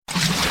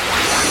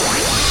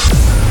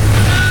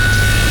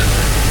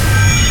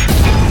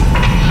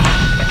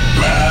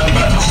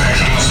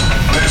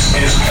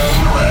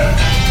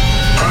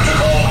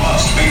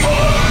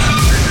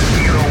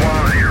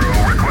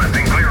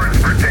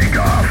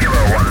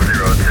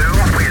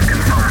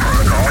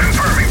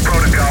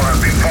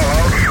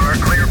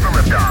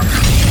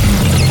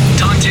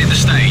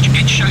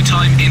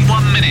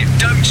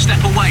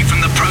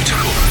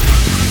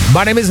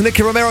My name is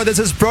Nicky Romero. This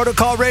is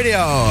Protocol Radio.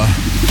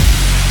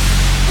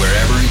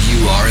 Wherever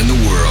you are in the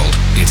world,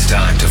 it's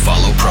time to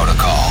follow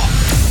protocol.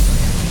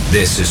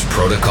 This is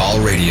Protocol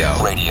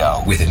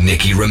Radio with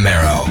Nicky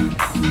Romero.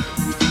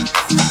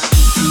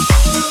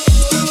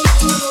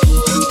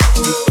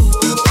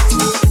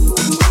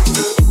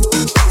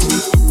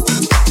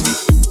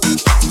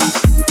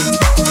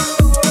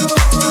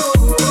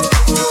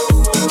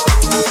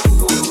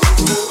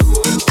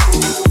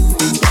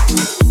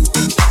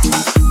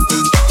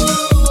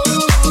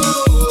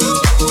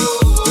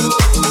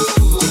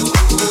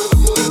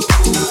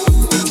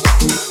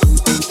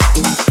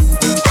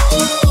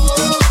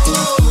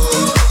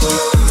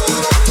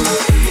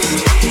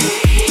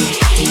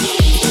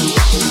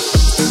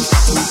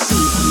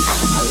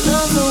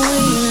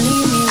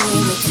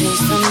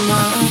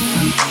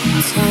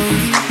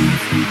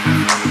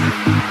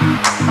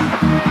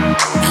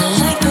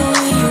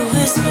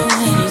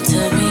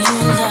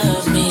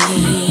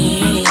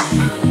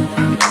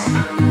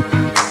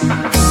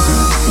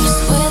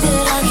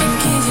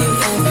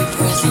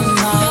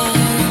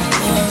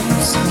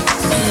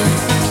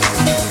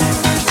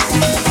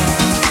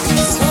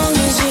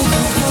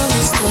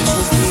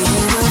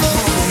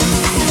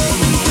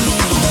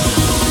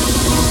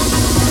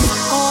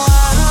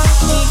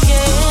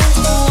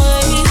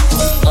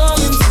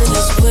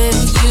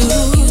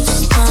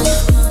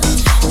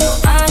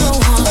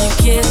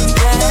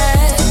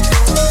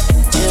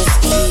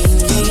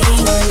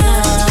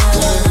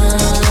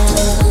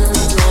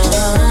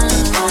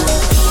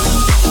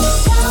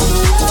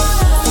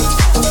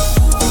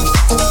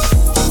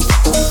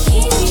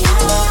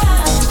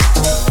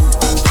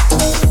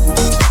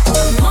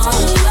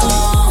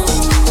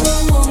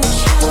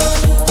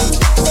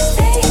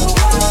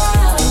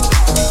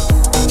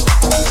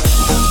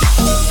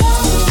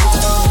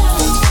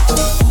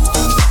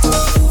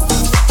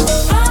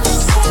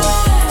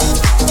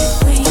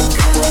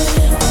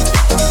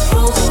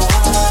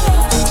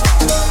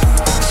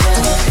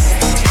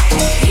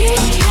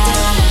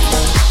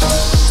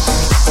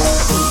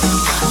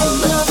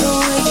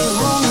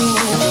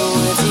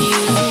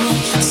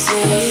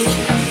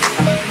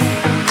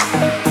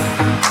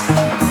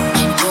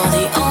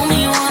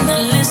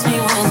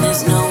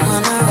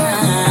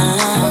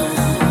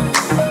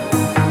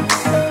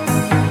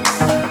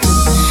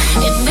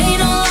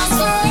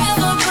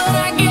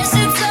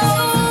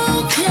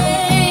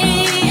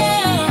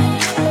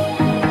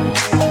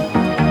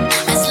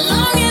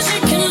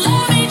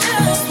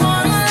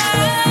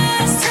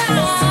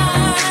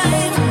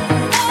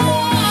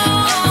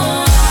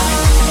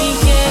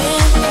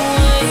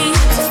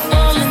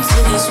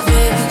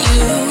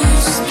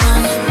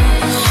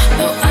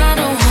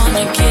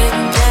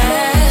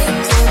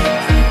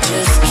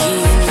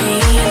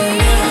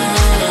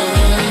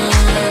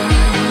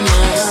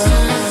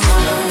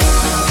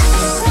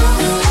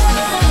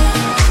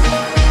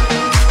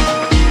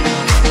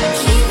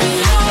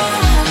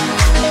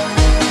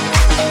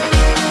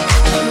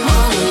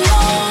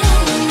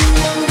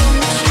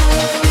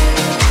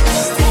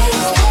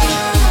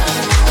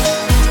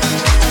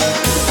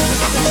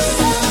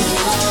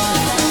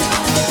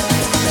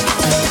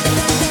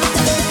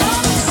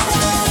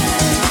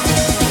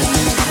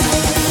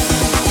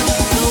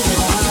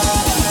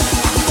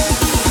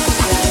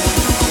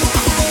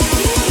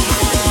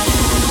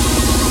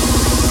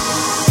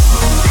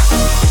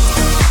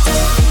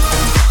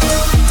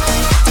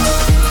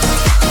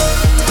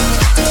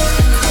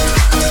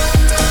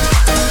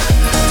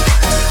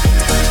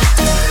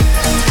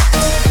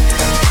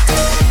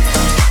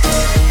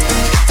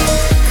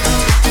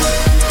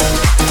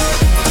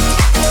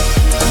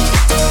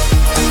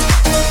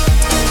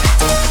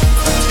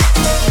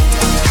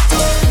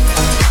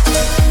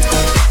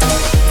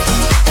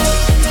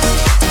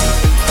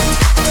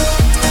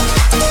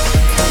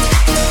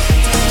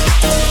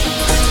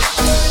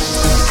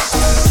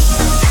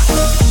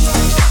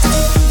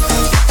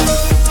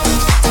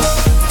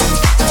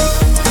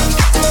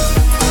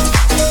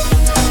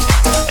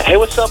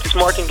 It's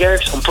Martin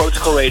Garrix on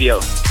Protocol Radio.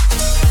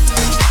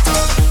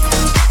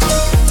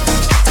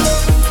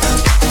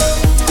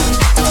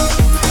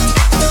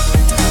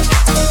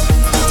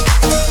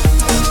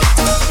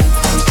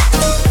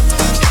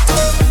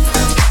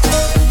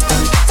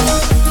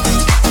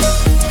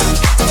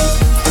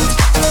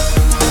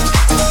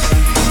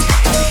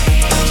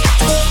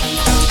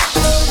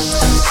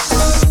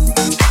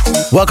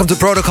 Welcome to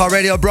Protocol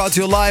Radio, brought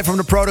to you live from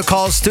the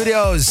Protocol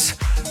Studios.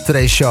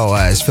 Today's show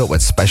is filled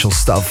with special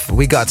stuff.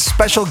 We got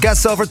special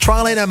guests over,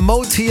 Trilane and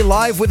Moti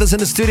live with us in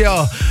the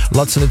studio.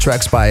 Lots of new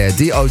tracks by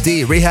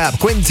D.O.D., Rehab,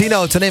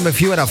 Quintino, to name a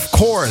few, and of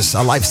course,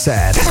 a live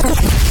set.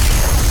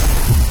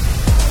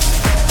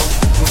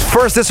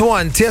 First, this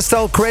one,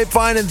 Tiesto,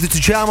 Grapevine, and the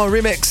Tujamo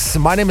remix.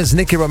 My name is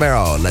Nicky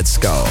Romero. Let's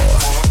go.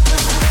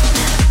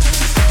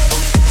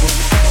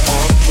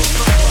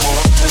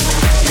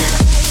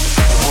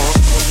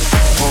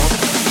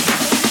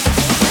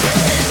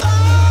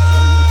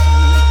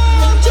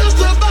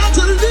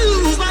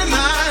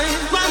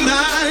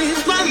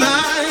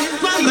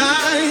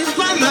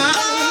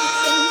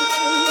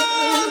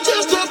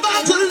 Just about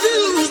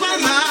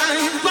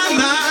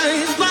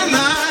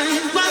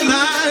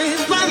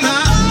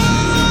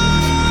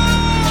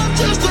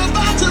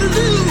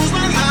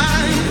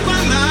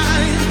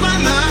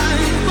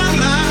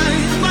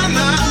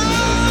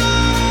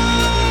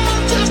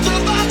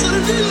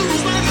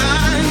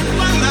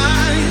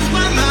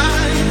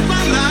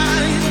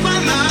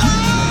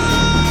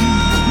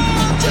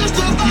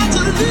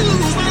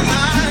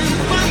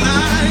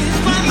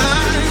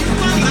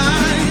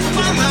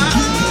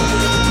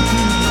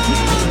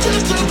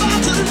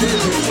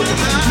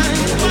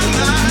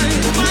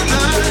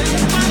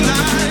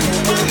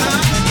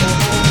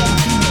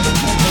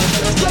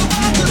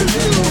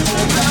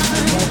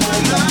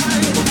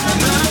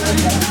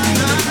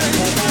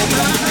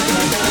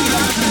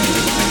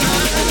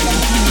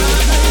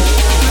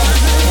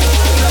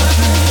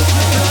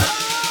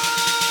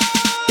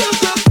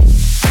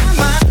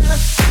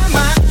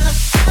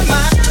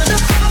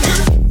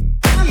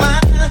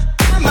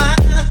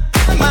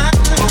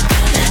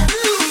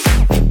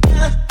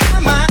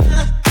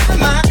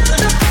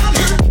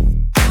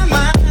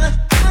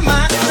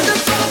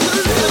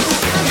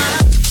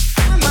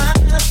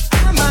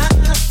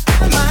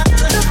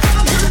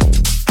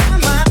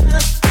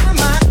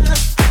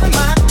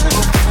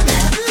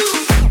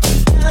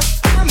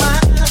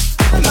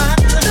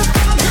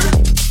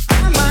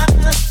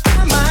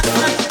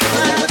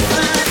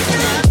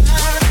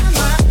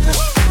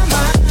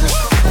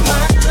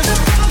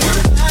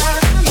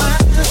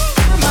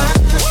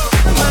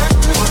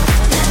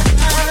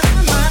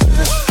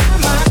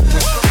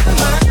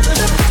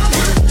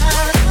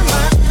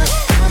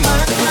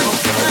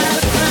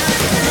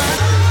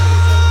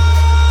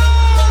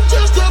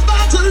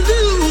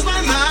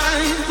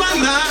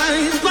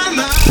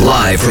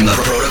From the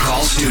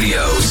Protocol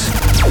Studios,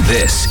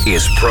 this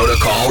is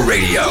Protocol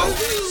Radio.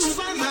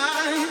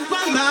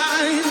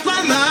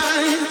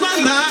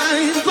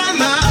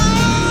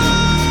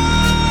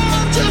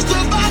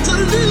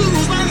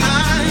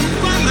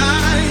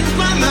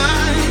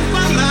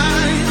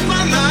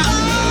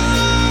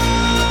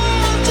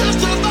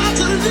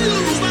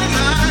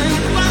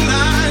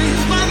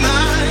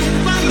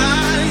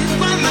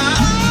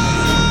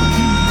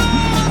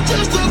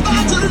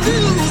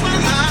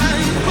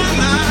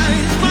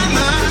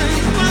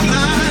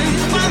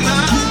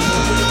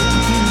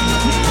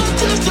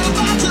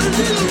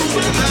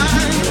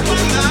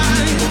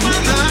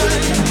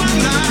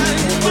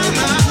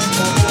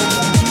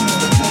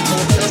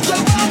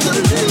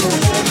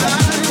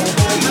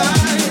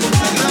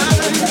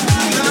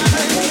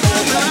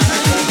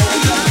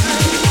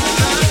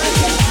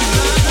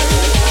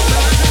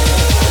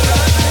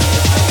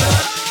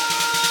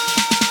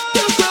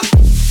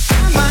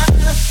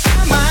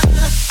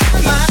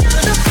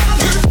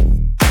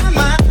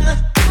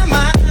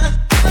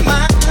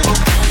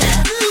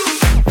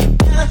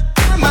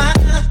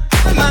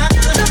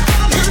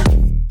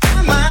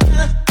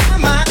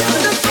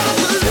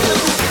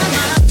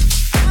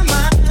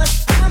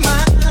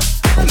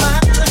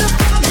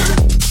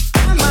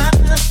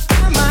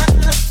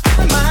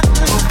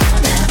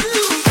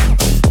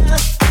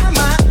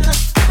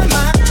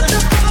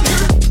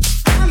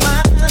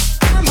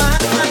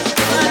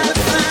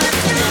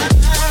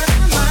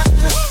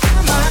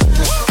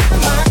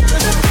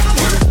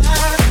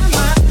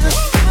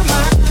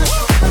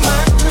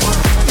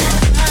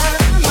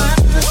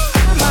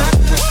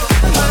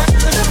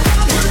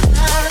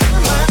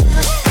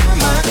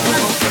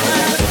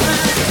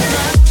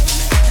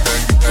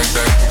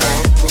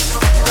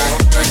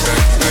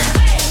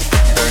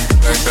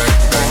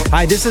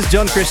 Hi, this is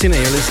John Christian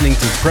and you're listening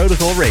to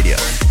Protocol Radio.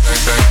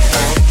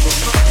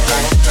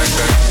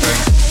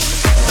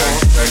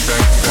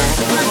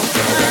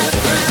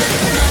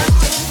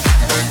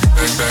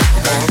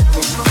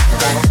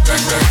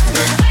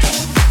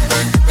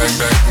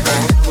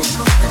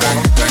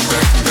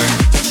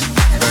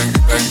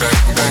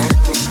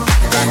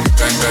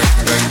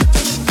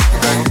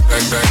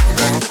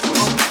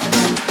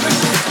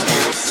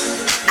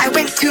 I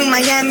went to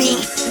Miami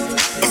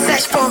in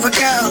search for a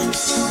girl.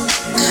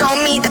 Show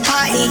me the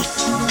party,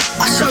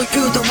 I'll show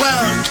you the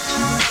world.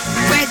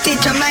 Where did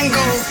your man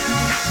go?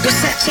 You're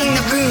searching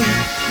the room.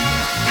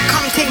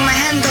 Come take my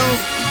handle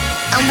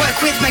and work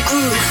with my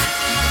groove.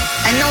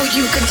 I know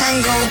you can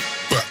tango,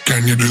 but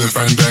can you do the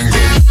fandango?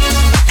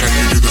 Can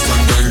you do the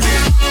fandango?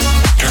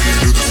 Can you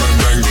do the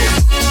fandango?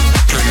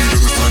 Can you do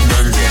the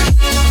fandango?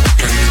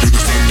 Can you do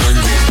the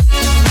fandango?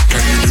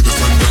 Can you do the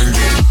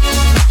fandango?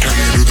 Can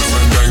you do the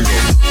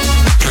fandango?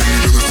 Can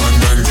you do the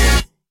fandango?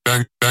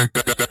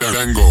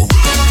 Dango.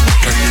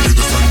 Can you do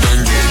the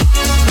fandango?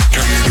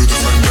 Can you do the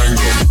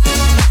fandango?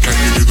 Can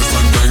you do the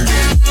fandango?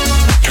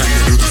 Can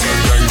you do the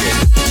fandango?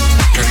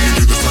 Can you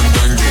do the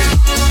fandango?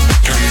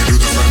 Can you do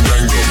the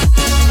fandango?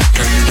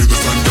 Can you do the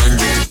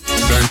fandango?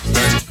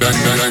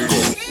 Dango.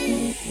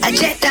 I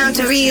jet down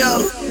to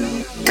Rio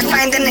to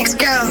find the next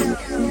girl,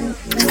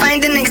 to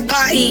find the next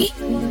party,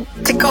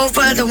 to go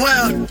over the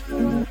world.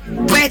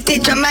 Where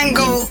did your man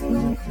go?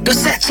 You're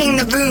searching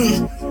the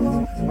room.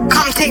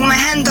 Come take my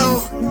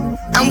handle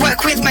and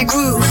work with my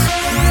groove.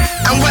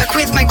 And work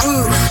with my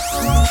groove.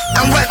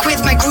 And work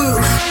with my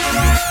groove.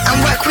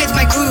 And work with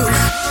my groove.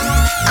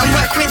 And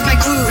work with my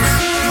groove.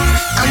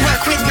 And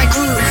work with my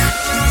groove.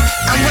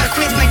 And work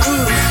with my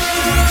groove.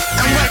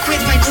 And work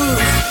with my groove.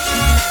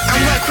 And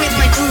work with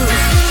my groove.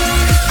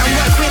 And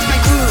work with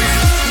my groove.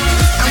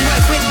 And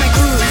work with my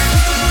groove.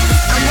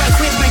 And work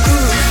with my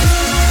groove.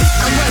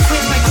 And work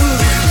with my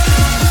groove.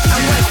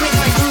 And work with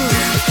my groove.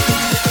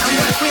 And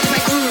work with my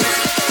groove.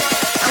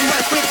 And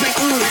work with my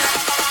groove.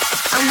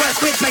 And work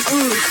with my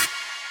groove.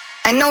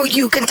 I know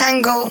you can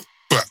tango,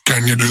 but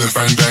can you do the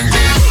fandango?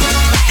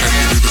 Can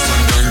you do the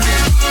fandango?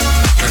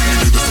 Can you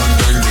do the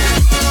fandango?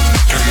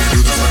 Can you do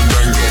the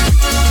fandango?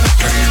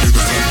 Can you do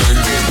the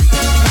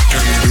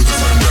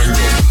fandango?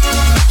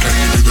 Can you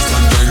do the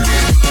fandango?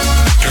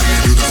 Can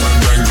you do the fandango? Can you do the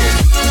fandango?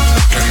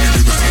 Can you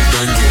do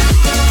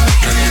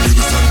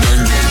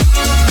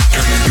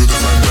the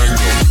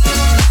fandango?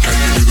 Can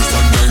you do the fandango? Can you do the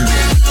fandango?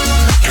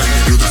 Can you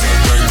do the fandango? Can you do the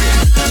fandango?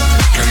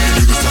 Can you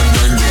do the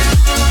fandango?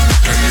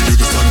 Can you do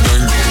the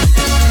fandango?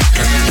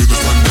 Can you do the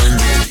fandango?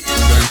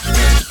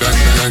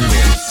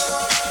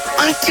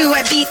 on to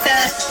Ibiza,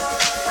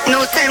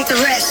 no time to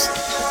rest.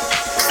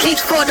 Sleep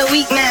for the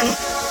weak man,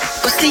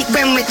 or sleep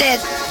when we're dead.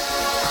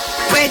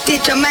 Where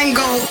did your man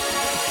go?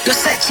 You're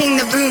searching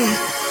the room.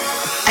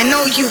 I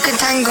know you can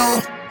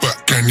tango,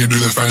 but can you do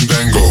the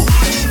fandango?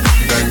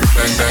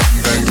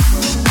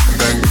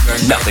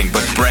 Nothing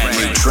but brand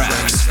new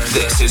tracks.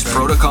 This is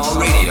Protocol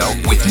Radio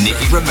with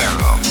Nicky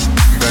Romero.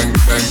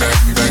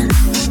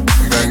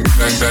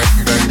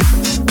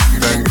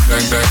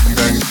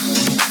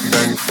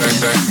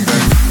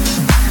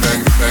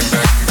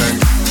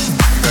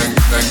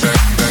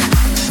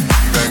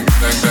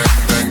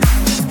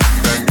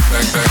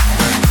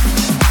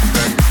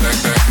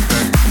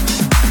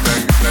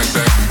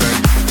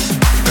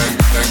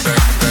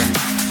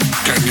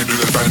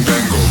 the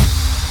fandango.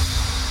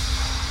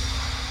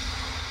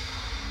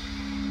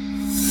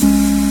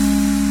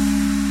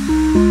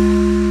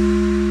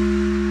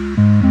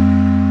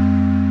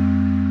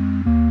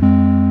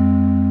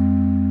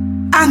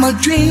 I'm a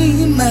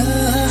dreamer.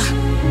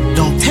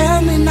 Don't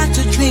tell me not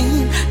to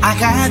dream. I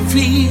got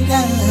freedom,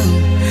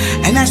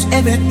 and that's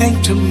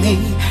everything to me.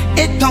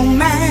 It don't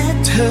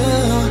matter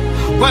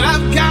what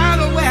I've got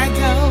or where I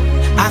go.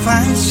 I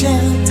find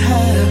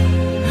shelter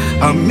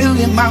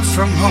 1,000,000 miles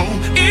from home.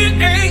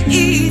 It ain't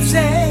easy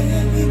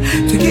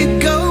to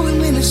get going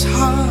when it's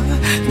hard.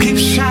 Keep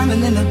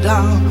shining in the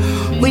dark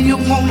when you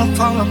wanna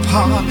fall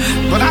apart.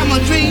 But I'm a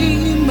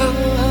dreamer,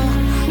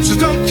 so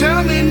don't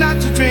tell me not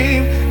to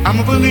dream. I'm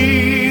a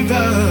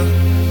believer.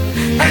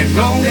 As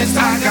long as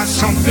I got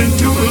something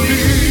to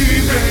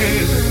believe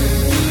in.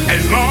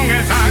 As long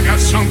as I got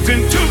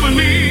something to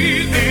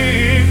believe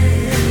in.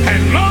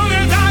 As long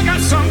as I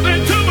got something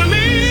to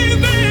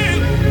believe in.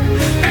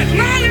 As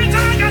long as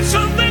I got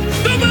something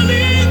to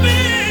believe in.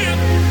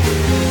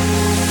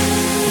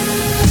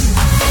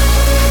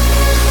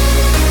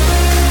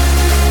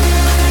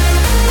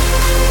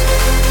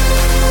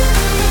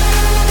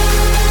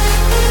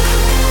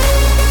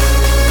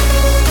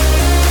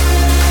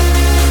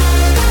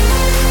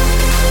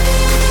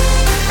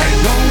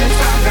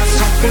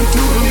 Something to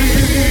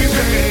believe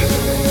in.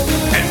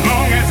 As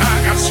long as I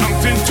got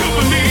something to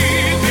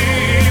believe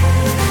in.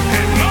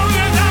 As long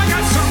as I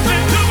got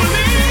something to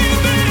believe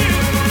in.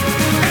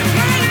 As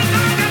long as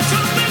I got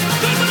something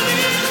to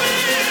believe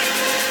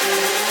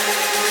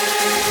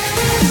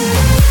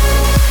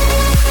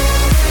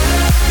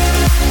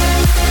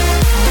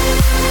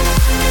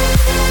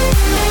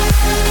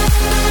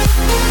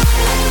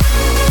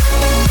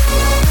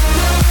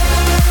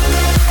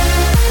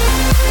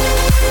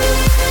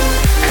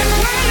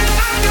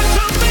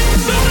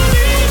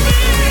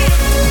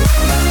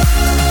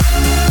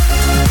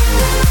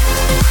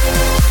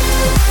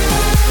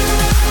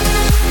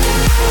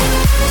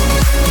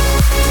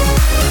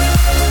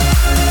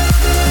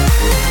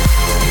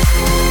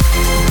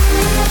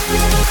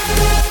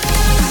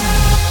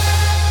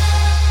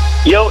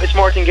Yo, it's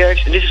Martin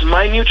Garrix, and this is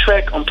my new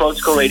track on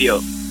Protocol Radio.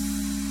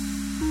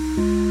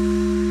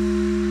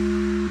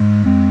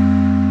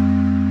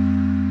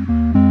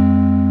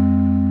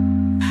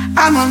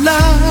 I'm a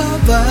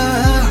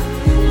lover.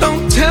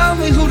 Don't tell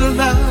me who to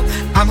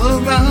love. I'm a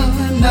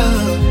runner.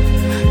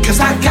 'Cause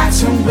I got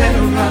somewhere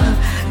to run.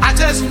 I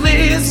just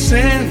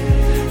listen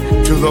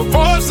to the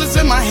voices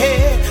in my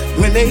head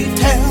when they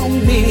tell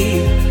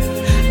me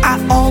I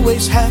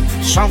always have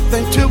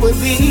something to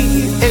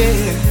believe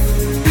in.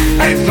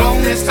 As long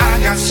as I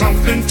got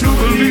something to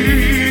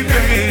believe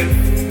in.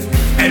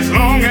 As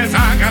long as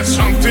I got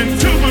something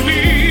to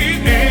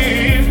believe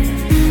in.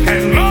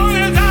 As long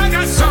as I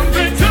got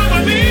something to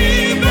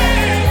believe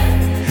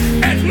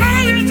in. As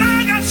long as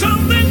I got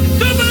something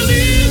to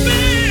believe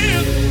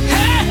in.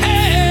 Hey,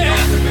 hey.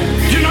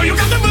 You know you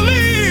got to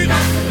believe.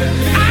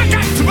 I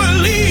got to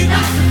believe.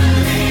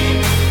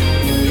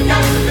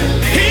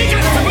 He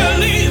got to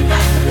believe.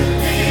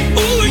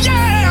 Ooh,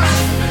 yeah.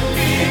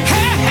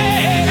 Hey,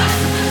 hey.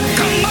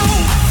 Come on.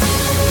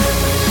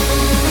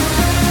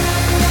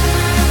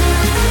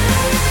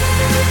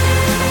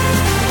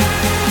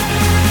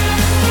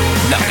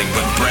 Nothing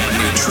but brand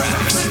new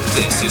tracks.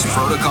 This is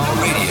Protocol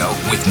Radio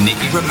with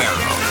Nicky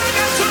Romero.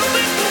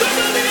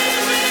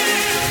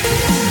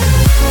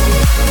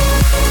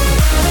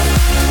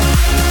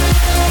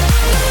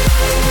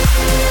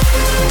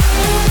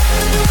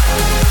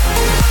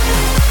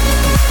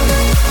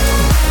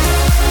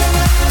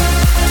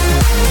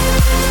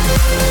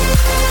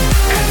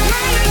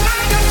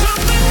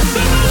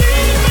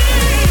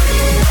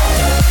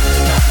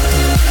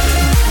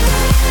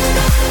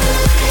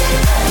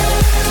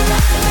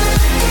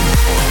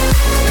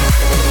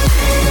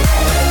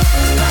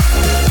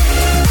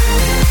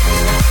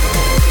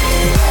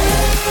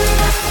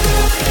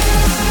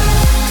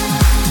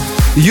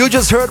 You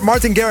just heard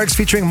Martin Garrix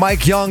featuring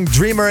Mike Young,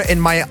 Dreamer, in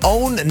my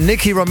own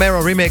Nicky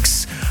Romero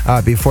remix.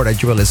 Before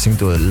that, you were listening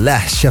to Le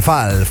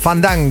Cheval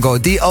Fandango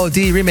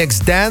DOD remix.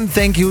 Dan,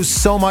 thank you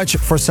so much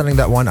for sending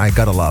that one. I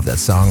gotta love that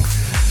song.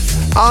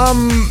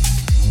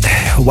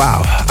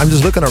 Wow, I'm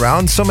just looking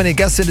around. So many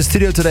guests in the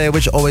studio today,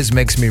 which always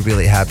makes me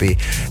really happy.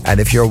 And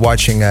if you're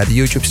watching the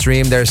YouTube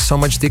stream, there's so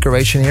much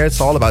decoration here.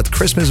 It's all about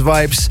Christmas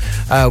vibes.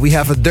 We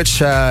have a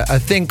Dutch a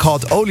thing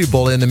called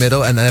oliebol in the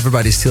middle, and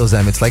everybody steals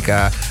them. It's like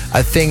a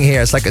thing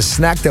here. It's like a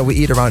snack that we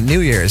eat around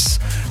New Year's.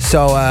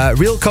 So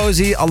real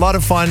cozy, a lot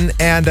of fun.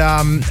 And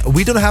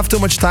we don't have too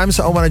much time,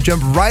 so I want to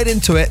jump right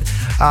into it.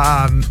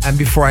 And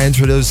before I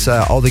introduce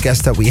all the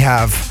guests that we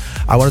have,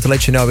 I wanted to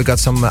let you know we got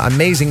some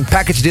amazing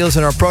package deals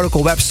in our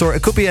Protocol web store.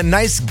 It could be a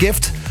nice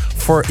gift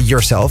for for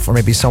yourself or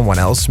maybe someone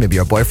else, maybe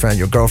your boyfriend,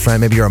 your girlfriend,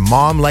 maybe your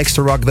mom likes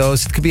to rock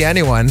those. It could be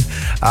anyone.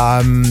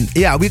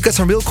 Yeah, we've got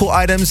some real cool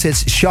items.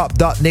 It's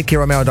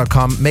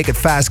shop.nickyromero.com. Make it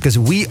fast because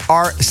we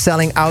are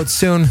selling out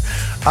soon.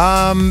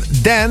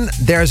 Then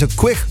there's a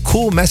quick,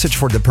 cool message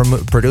for the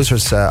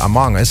producers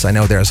among us. I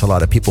know there's a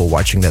lot of people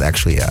watching that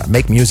actually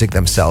make music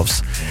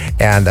themselves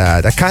and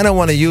that kind of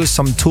want to use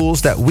some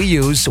tools that we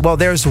use. Well,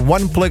 there's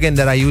one plugin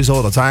that I use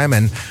all the time,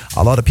 and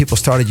a lot of people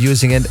started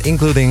using it,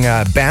 including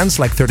bands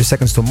like 30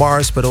 Seconds to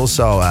Mars, but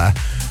also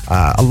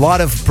a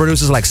lot of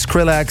producers like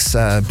Skrillex,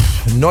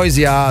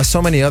 Noisia,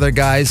 so many other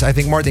guys. I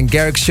think Martin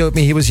Garrix showed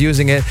me he was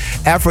using it.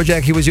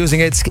 Afrojack, he was using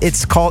it.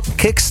 It's called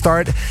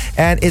Kickstart,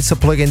 and it's a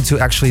plugin to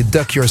actually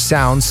duck your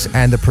sounds,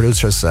 and the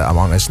producers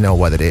among us know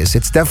what it is.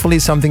 It's definitely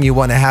something you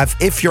want to have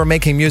if you're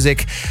making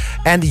music,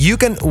 and you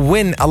can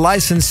win a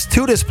license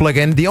to this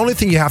plugin. The only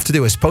thing you have to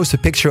do is post a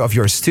picture of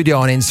your studio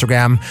on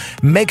Instagram.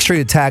 Make sure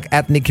you tag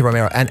at Nicky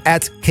Romero and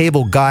at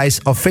Cable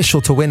Guys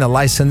Official to win a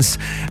license,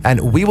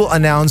 and we will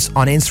announce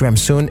on Instagram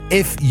soon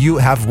if you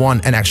have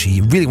won and actually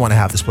you really want to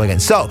have this plugin.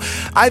 So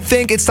I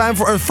think it's time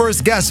for our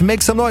first guest.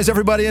 Make some noise,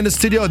 everybody in the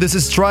studio. This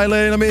is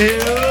Trilane. Let me hear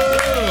you.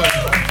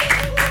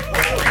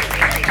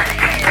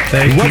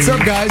 What's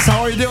up, guys?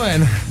 How are you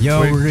doing?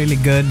 Yo, we're really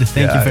good.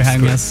 Thank you for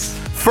having us.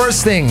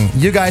 First thing,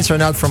 you guys are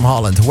not from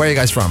Holland. Where are you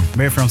guys from?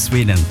 We're from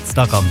Sweden,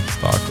 Stockholm.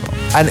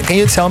 And can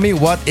you tell me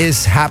what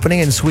is happening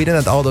in Sweden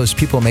that all those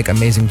people make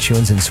amazing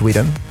tunes in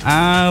Sweden?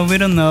 We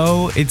don't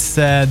know. It's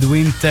the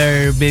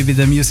winter, maybe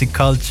the music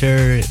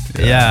culture.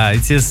 Yeah,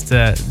 it's just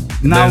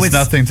now there's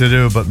nothing to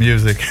do but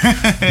music.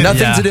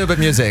 Nothing to do but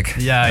music.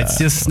 Yeah, it's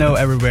just snow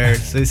everywhere,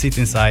 so you sit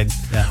inside.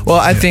 Yeah.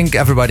 Well, I think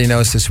everybody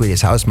knows the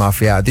Swedish House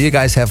Mafia. Do you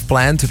guys have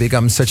planned to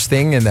become such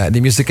thing in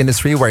the music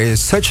industry where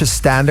it's such a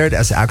standard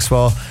as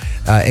Axwell,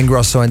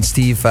 Ingrosso and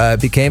Steve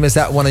became? Is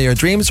that one of your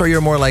dreams, or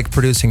you're more like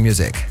producing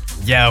music?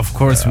 Yeah, of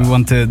course we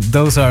want to.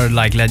 Those are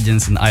like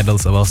legends and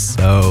idols of us.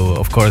 So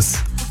of course,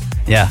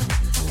 yeah.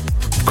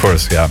 Of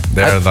course, yeah.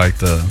 They're like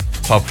the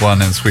top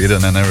one in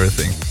Sweden and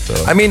everything. So.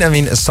 I mean,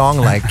 a song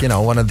like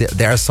one of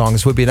their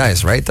songs would be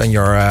nice, right? On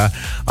your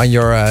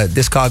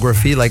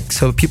discography, like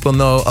so people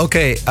know.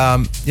 Okay,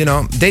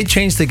 they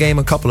changed the game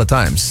a couple of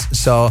times.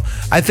 So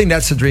I think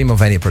that's a dream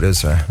of any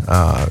producer,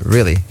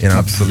 really.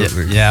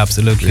 Absolutely. Yeah,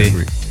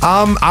 absolutely.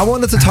 I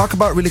wanted to talk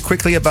about really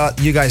quickly about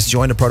you guys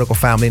joined the Protocol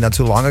family not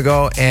too long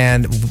ago,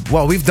 and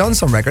well, we've done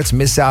some records,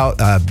 Miss Out,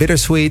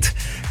 Bittersweet.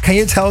 Can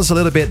you tell us a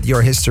little bit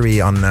your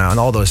history on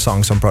all those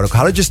songs on Protocol?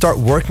 How did you start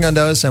working on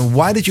those, and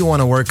why did you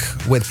want to work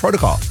with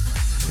Protocol?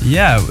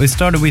 Yeah, we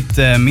started with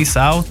Miss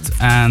Out,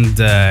 and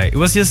it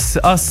was just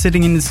us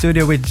sitting in the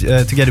studio with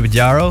together with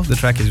Jaro. The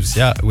track is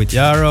with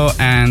Jaro,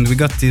 and we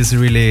got this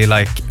really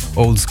like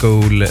old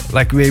school,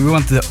 like we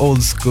wanted the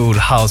old school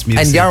house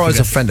music. And Jaro is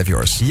a friend of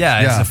yours.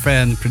 Yeah, he's a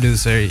friend,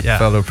 producer,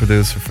 fellow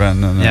producer,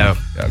 friend. And,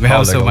 we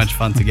have so much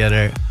fun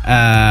together.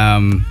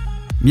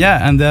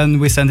 Yeah, and then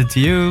we sent it to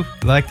you,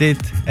 liked it,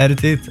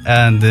 edited it,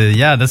 and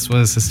that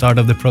was the start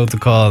of the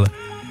Protocol.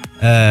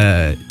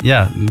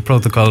 The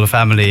Protocol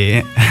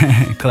family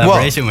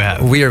collaboration we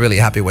have. We are really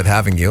happy with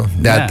having you.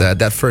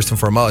 That first and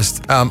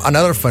foremost.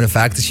 Another fun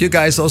fact is you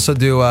guys also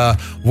do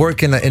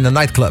work in a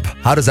nightclub.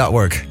 How does that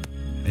work?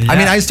 Yeah. I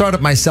mean, I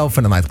started myself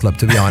in a nightclub,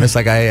 to be honest.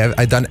 Like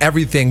I done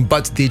everything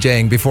but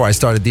DJing before I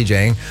started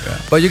DJing. Yeah.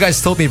 But you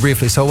guys told me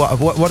briefly. So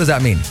what does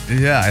that mean?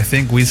 Yeah, I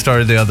think we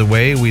started the other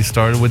way. We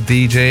started with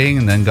DJing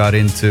and then got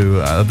into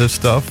other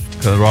stuff.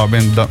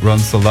 Robin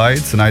runs the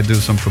lights and I do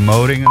some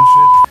promoting and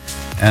shit.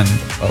 And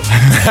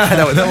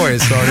no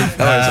worries, sorry.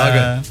 No worries, all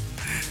good.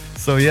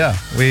 So yeah,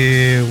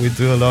 we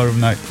do a lot of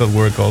nightclub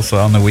work also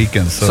on the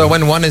weekends. So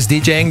when one is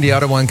DJing, the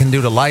other one can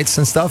do the lights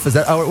and stuff. Is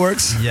that how it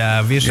works?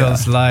 Yeah,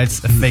 visuals,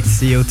 lights, effects,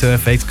 CO2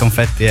 effects,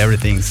 confetti,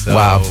 everything. So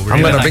wow,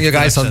 I'm gonna bring you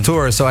guys on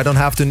tour, so I don't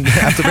have to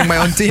bring my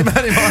own team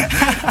anymore.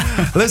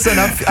 Listen,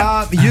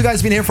 you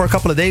guys been here for a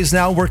couple of days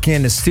now, working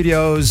in the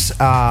studios.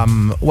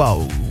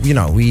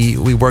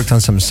 We worked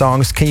on some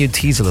songs. Can you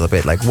tease a little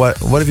bit? Like what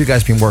have you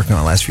guys been working on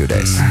the last few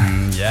days?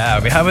 Yeah,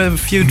 we have a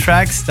few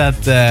tracks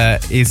that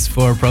is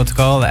for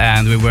Protocol.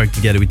 And we work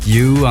together with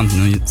you on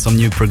some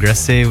new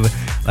progressive,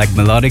 like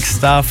melodic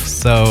stuff.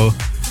 So,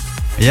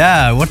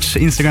 yeah, watch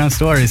Instagram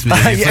stories.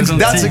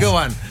 That's a good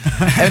one.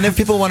 And if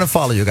people want to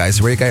follow you guys,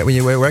 where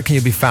can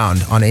you be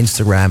found on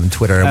Instagram and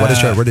Twitter? What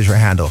is your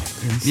handle?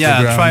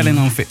 Yeah, Trilane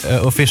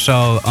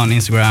official on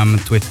Instagram,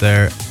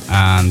 Twitter,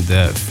 and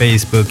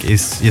Facebook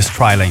is just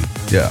Trilane.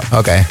 Yeah.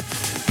 Okay.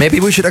 Maybe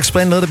we should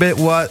explain a little bit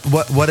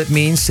what it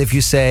means if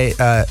you say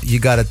you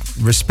gotta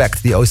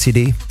respect the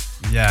OCD.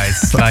 Yeah,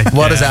 it's like...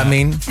 What does that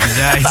mean?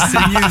 Yeah, it's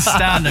a new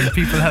standard.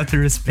 People have to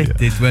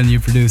respect it when you're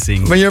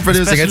producing. When you're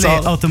producing, especially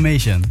it's all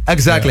automation.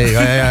 Exactly.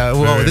 Yeah.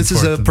 Well, this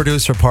is a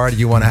producer part.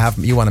 You want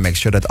to make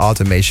sure that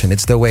automation,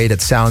 it's the way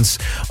that sounds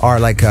are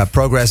like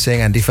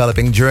progressing and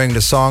developing during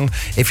the song.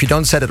 If you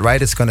don't set it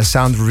right, it's going to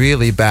sound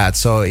really bad.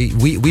 So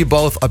we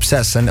both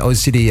obsess and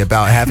OCD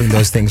about having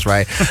those things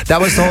right. That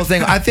was the whole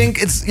thing. I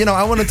think it's,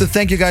 I wanted to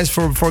thank you guys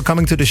for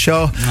coming to the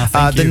show.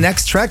 No, the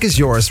next track is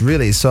yours,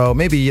 really. So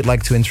maybe you'd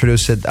like to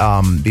introduce it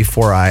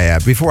before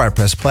I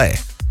press play.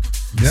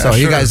 Yeah, So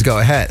you sure. guys go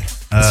ahead.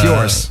 It's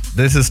yours.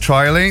 This is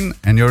Trialing,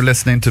 and you're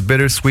listening to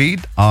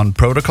Bittersweet on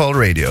Protocol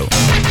Radio.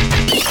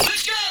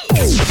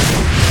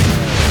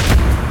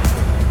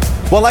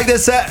 Well, like they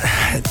said,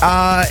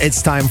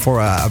 it's time for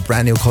a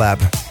brand new collab.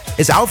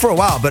 It's out for a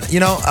while, but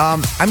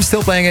I'm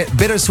still playing it.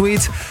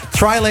 Bittersweet,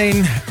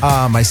 Trilane,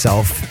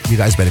 myself. You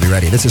guys better be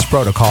ready. This is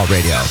Protocol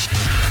Radio.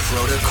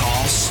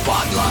 Protocol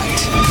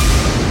Spotlight.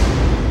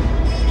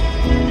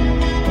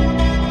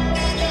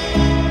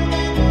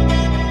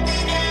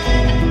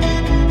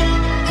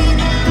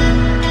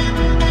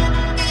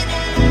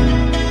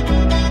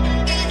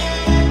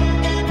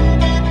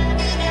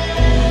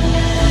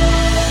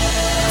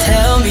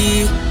 Tell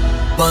me,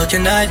 what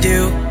can I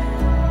do?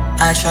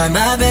 I try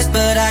my best,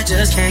 but I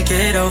just can't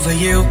get over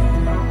you.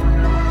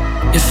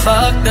 You're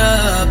fucked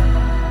up,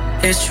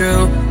 it's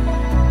true.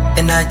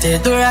 And I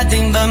did the right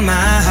thing, but my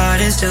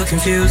heart is still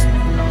confused.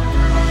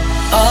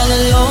 All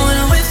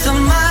alone with a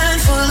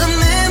mind full of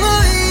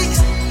memories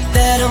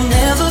that I'll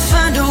never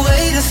find a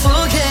way to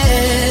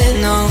forget.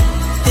 No,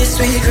 this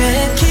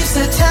regret keeps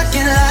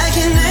attacking like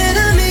an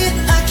enemy.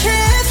 I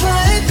can't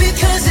fight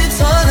because it's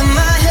all in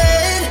my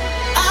head.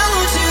 I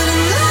want you to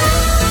know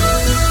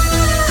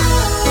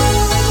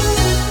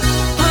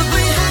what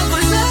we had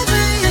was a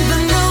dream,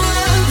 but now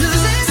I'm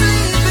losing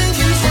sleep and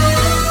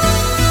control.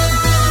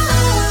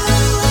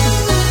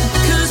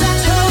 'Cause I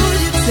told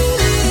you to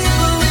leave,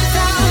 but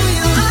without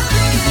you I'd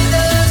be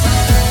lost.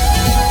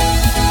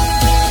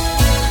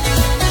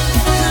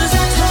 'Cause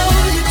I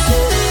told you to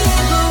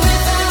leave, but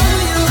without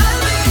you I'd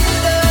be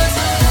lost.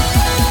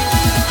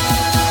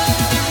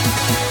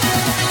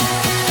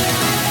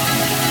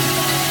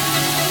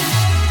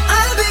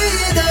 I'll be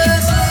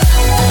lost.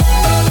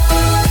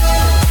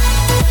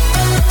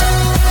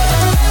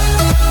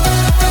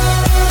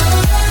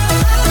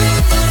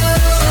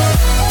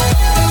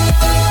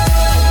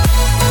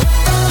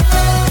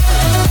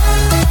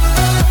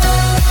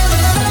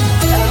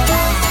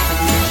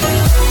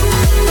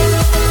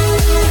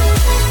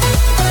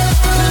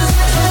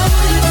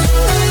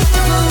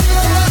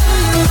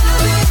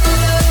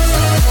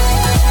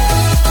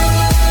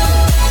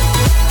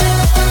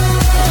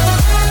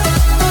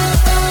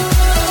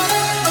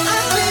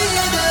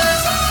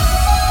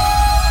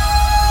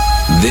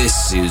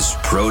 This is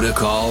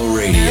Protocol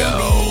Radio.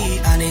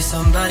 I need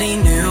somebody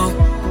new,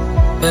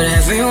 but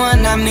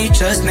everyone I meet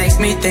just makes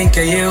me think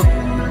of you.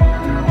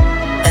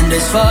 And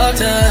it's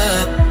fucked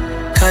up,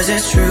 'cause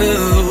it's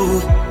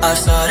true. I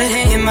started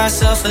hating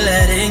myself for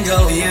letting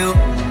go of you.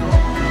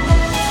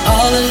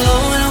 All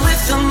alone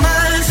with a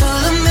mind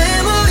full of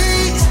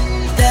memories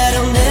that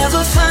I'll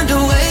never find a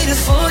way to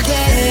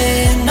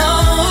forget. No,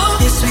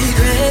 this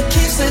regret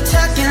keeps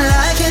attacking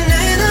like an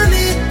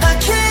enemy. I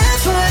can't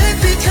fight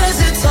because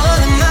it's all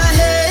in my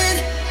head.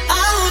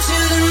 I want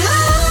you to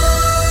know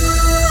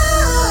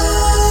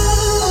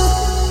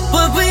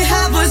what we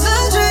had was a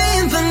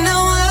dream, but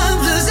now I'm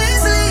losing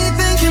sleep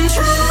and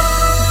control.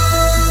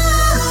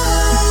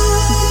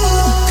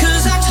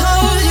 'Cause I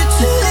told you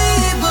to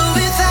leave, but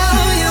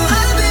without you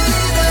I'd be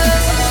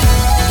lost.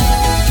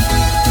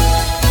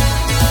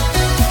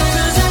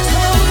 'Cause I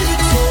told you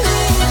to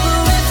leave, but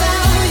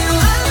without you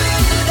I'd be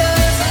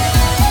lost.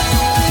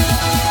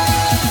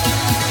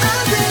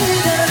 I'd be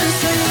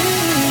lost.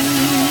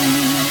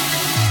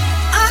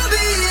 I'd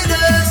be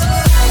lost.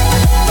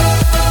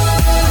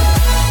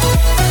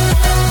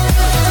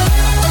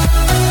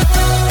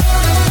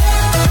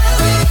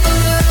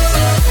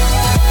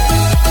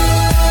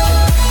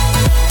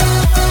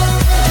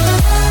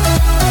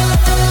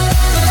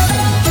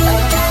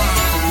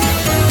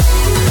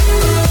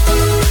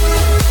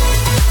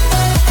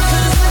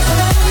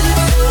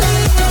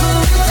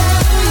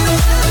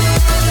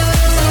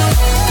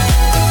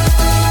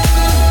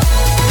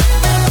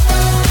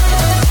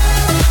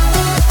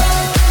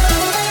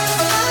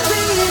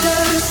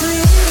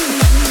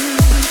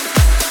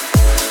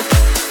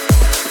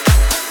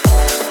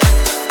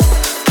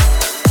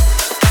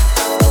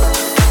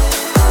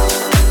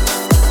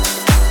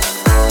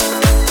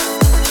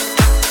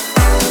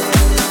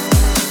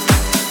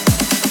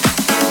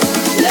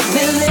 Let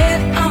me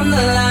live on the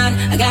line.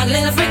 I got a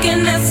little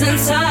freakiness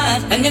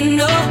inside, and you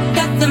know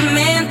that the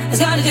man has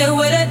got to deal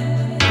with it.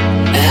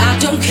 I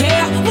don't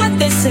care what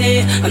they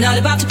say. I'm not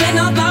about to pay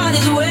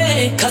nobody's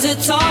way, 'cause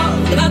it's all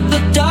about the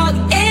dog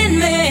in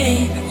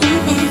me.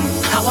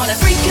 I want a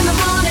freak in the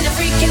morning, a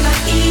freak in the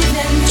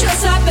evening,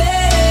 just like me.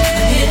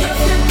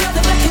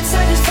 Brother that can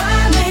satisfy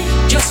me,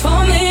 just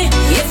for me.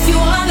 If you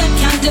are that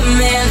kind of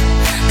man,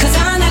 'cause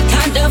I'm that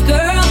kind of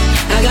girl.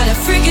 I got a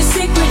freaky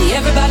secret,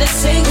 everybody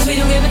sing, 'cause we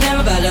don't give a damn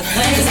about a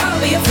thing. 'Cause I'll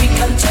be a freak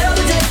until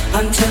the day,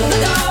 until the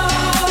dawn.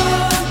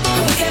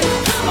 And we get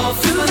all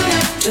through the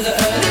night to the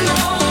early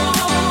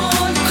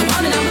morn. Come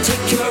on and I'ma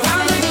take you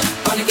around the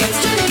world on against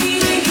your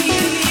knees.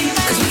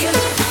 'Cause we get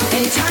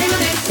any time of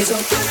day is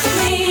all good for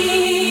me.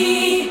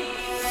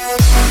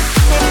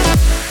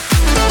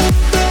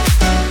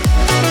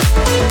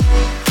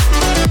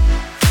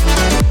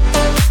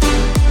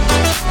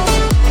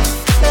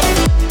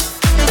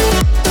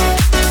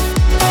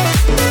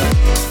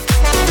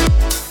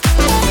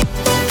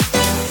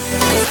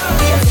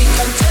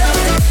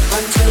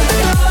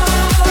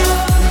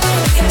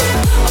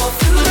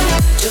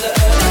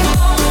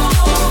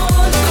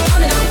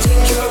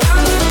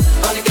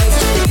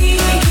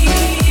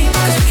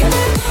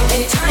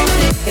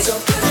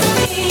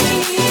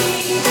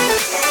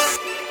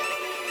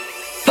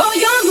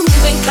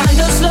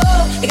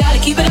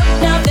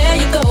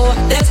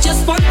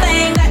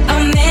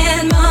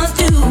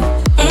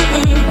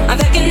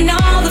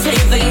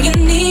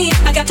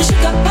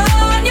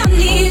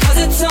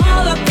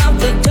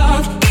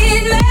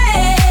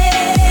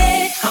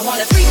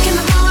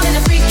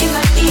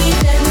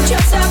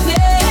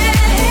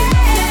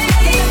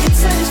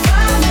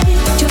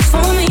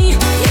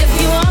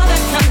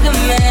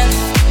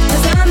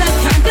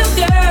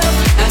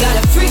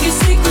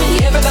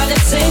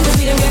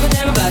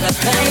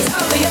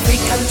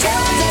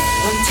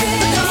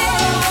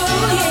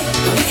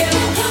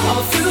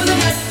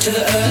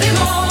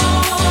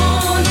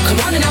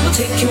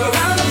 take you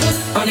around the hood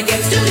on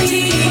against the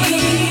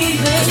lead.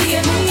 'Cause we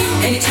can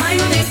move anytime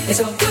of day. It's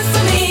all good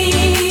for me.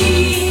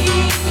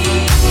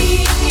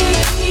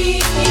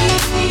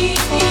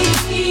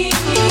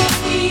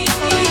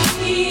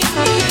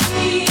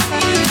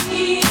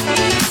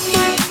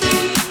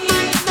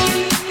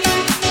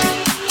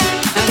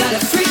 I got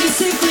a freaking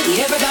secret,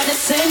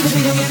 everybody's saying that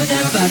we don't give a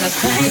damn about the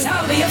things.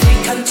 I'll be a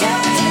freak until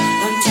the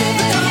dawn, yeah.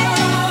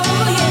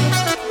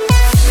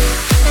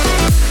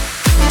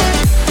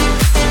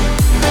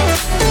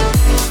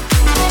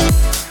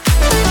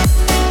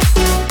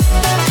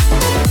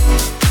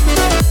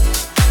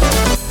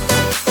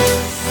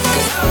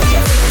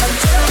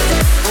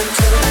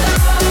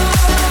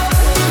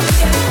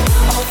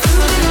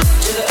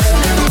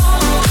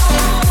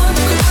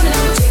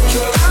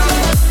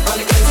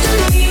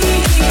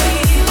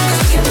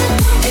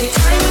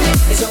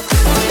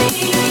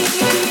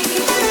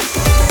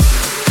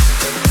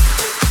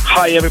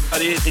 Hi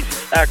everybody, this is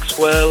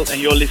Axwell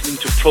and you're listening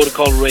to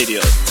Protocol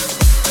Radio.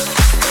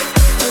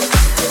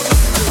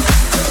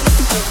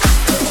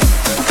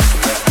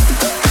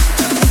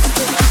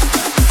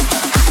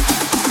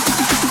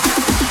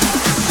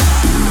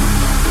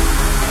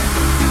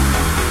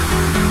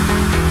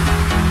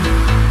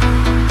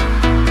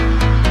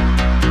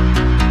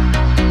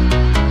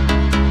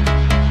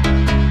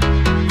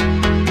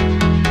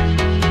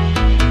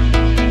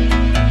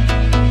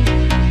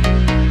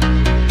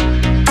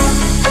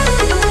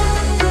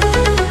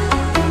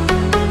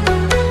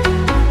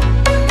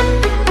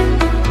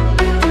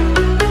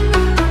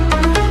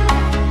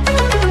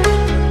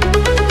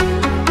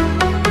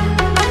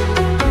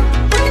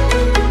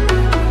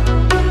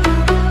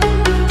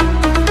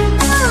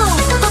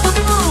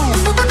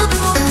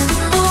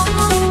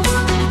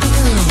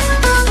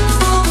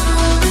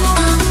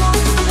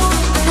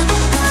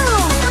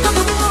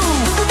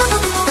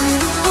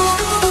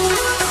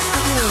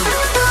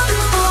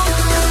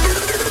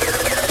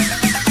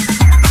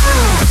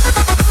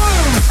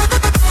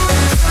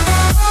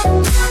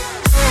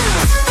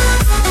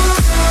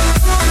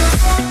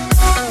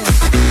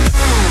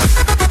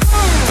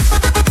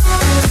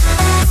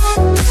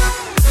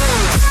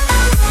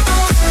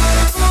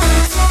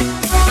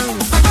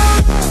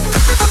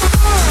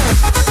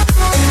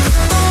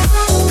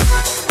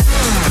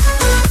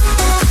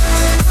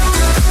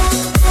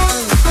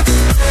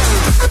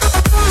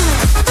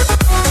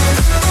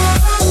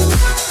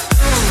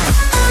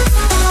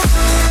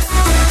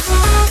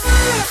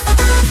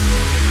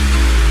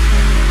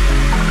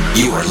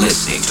 You are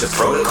listening to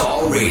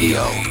Protocol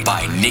Radio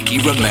by Nicky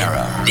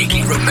Romero.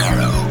 Nicky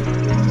Romero.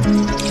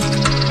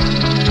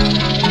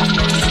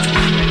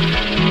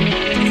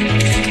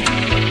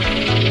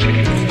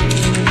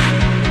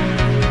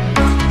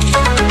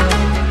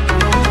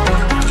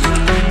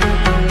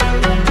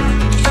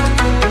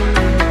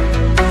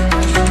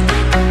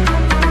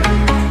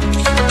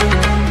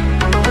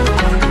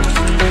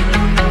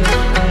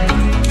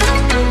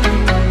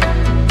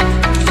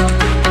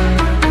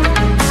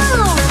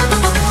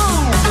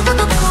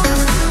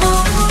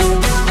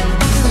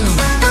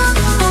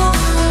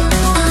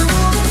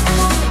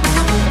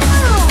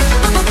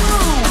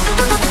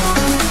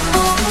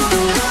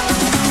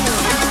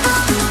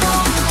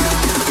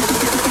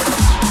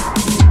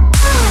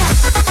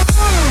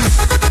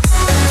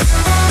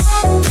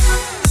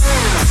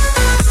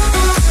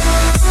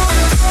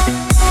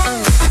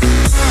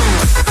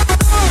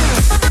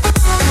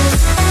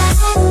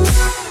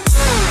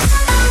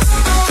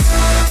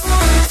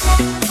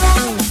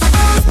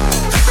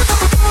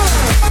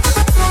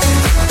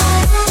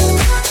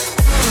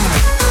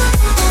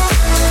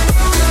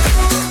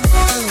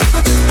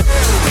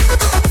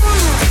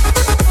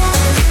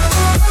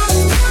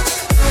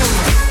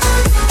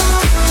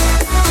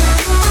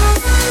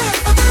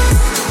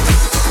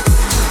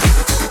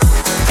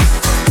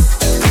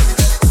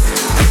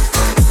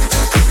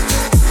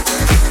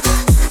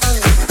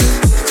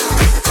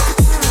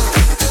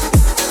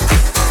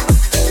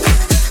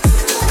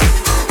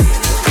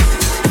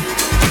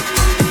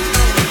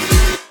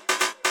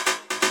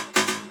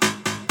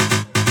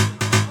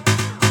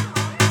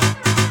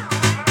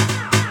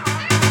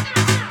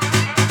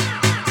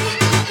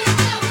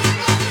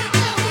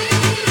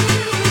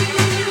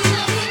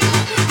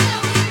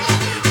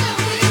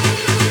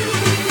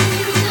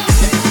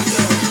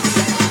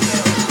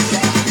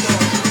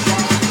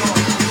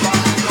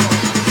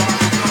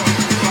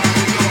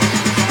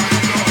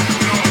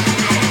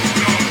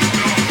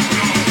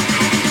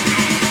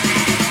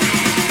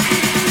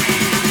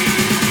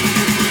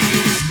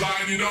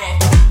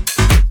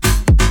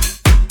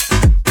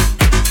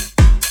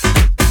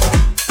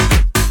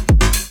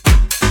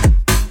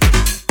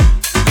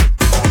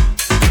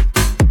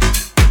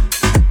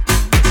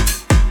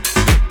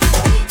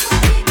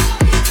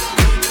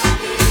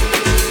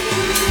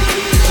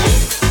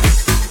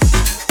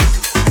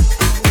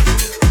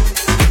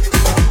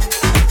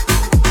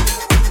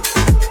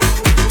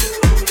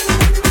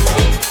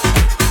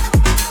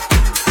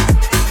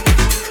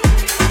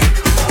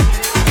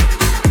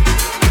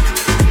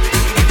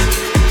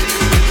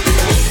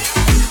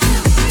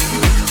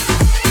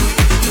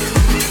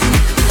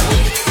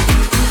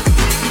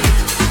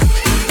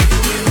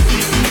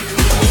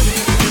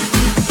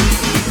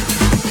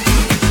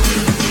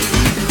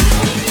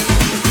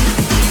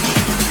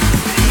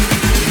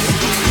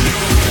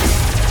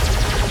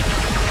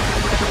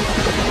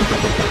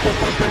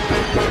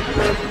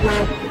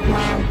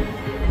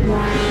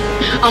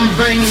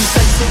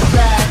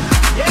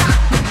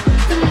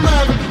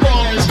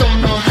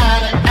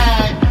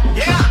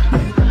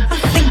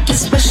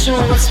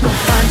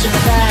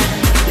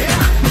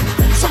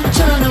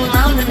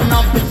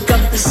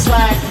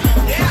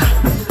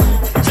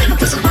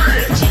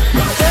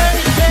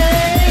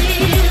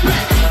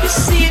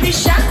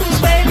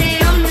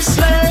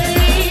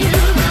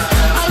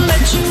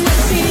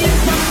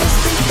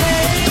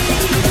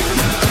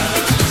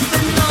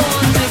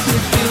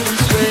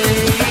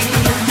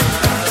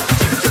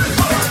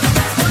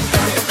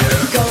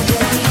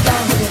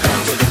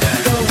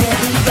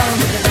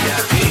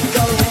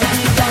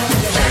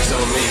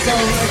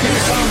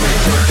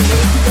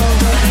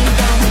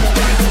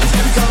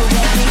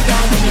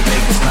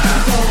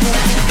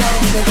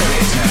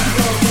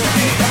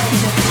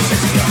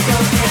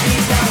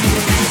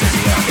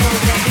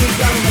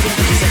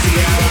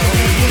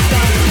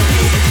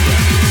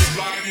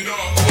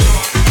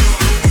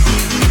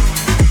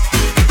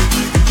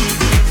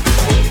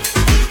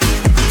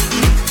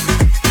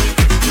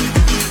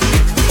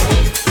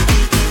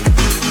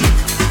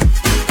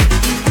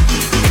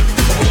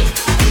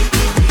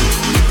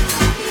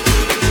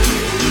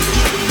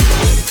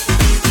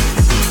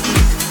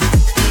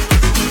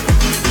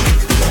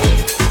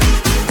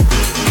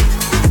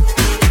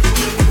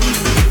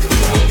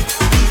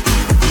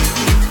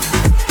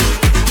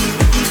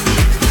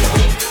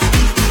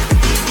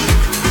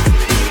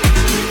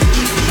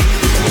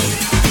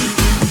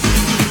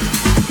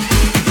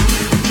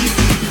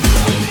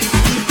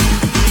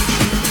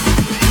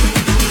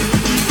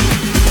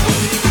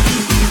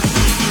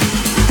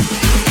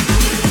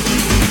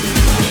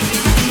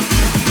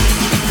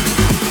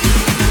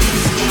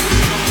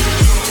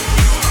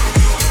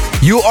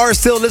 You are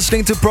still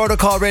listening to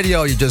Protocol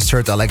Radio. You just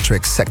heard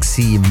Electric,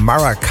 Sexy,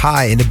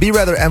 Maracay in the Be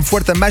Rather and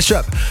Fuerte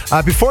mashup.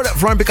 Before that,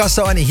 Florian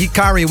Picasso and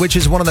Hikari, which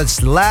is one of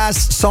the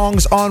last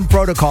songs on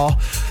Protocol.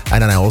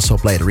 And then I also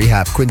played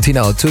Rehab,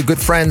 Quintino, two good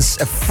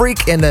friends, a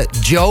freak in the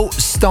Joe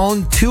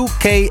Stone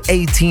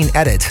 2K18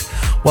 edit.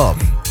 Well,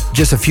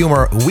 just a few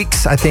more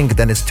weeks, I think,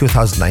 then it's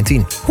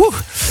 2019. Whew.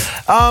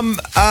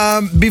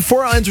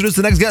 Before I introduce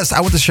the next guest, I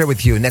want to share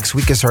with you, next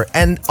week is our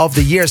end of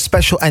the year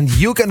special, and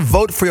you can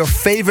vote for your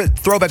favorite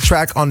throwback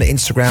track on the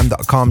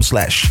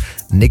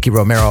Instagram.com/Nicky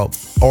Romero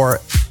or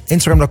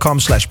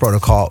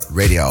Instagram.com/Protocol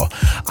Radio.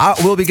 I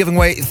will be giving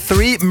away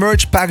 3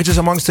 merch packages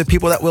amongst the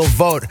people that will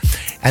vote.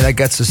 And that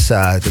gets us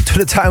to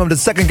the time of the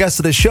second guest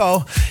of the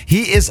show.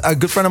 He is a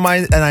good friend of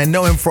mine, and I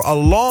know him for a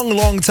long,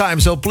 long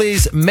time. So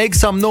please make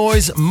some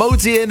noise.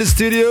 Moti in the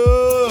studio.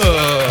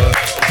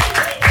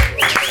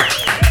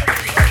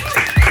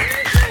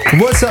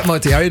 What's up,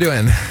 Moti? How are you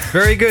doing?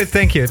 Very good,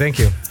 thank you.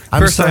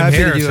 I'm First so time happy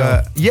here,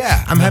 that you.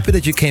 I'm happy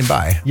that you came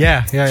by.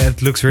 Yeah,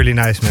 it looks really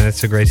nice, man.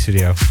 It's a great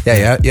studio.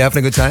 Yeah. You having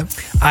a good time?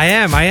 I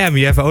am.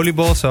 You have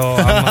Oliebol, so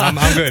I'm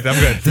good.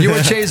 You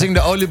were chasing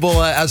the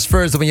Oliebol as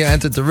first when you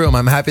entered the room.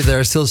 I'm happy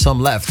there are still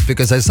some left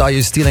because I saw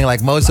you stealing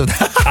like most of them.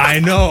 I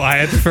know. I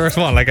had the first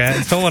one.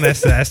 Someone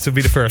has to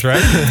be the first,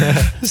 right?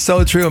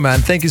 So true,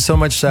 man. Thank you so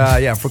much,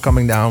 for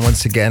coming down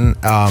once again.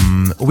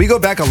 We go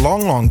back a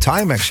long, long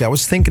time. Actually, I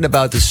was thinking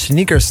about the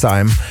sneakers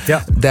time.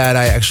 Yeah. That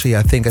I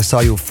think I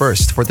saw you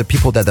first. For the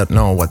people that don't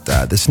know what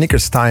the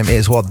sneakers time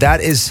is, well,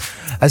 that is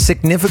a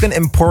significant,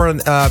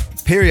 important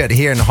period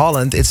here in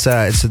Holland. It's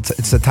a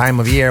time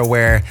of year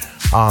where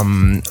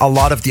a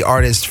lot of the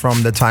artists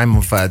from the time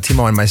of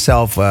Timo and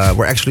myself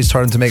were actually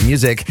starting to make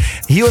music.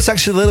 He was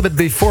actually a little bit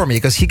before me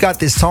because he got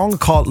this song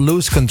called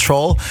Lose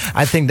Control.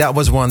 I think that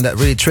was one that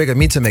really triggered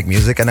me to make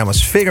music, and I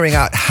was figuring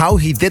out how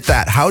he did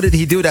that. How did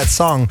he do that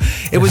song?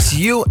 It was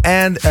you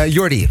and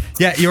Jordi.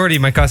 Yeah, Jordi,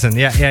 my cousin.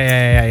 Yeah.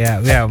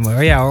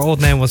 Our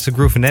old name was the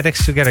Groove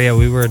Phonetics together. Yeah,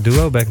 we were a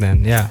duo back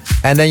then. Yeah.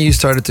 And then you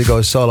started to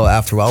go solo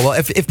after a while. Well,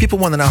 if people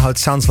want to know how it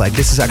sounds like,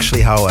 this is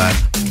actually how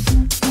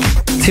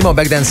Timo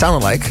back then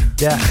sounded like.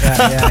 Yeah.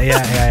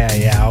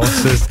 It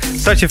was just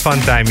such a fun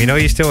time.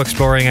 You're still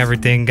exploring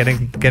everything,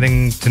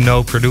 getting to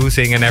know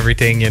producing and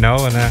everything. And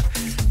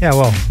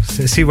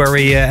see where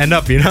we end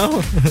up.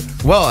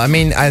 Well, I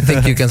mean, I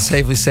think you can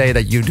safely say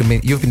that you've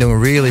been doing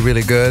really,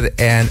 really good.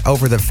 And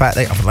over the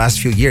last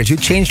few years, you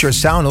changed your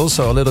sound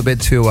also a little bit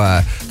to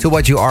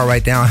what you are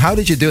right now. How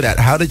did you do that?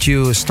 How did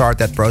you start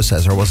that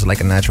process, or was it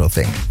like a natural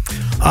thing?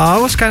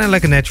 It was kind of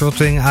like a natural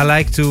thing. I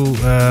like to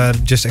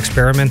just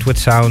experiment with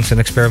sounds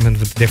and experiment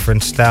with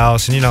different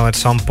styles. And, at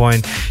some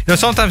point,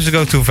 sometimes you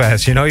go too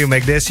fast. You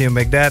make this, you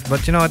make that.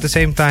 But, at the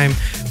same time,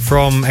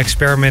 from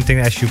experimenting,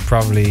 as you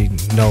probably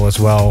know as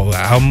well,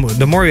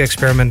 the more you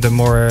experiment, the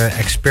more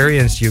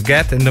experience you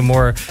get and the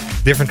more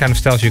different kind of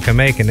styles you can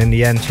make. And in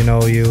the end,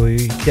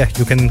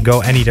 you can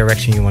go any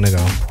direction you want to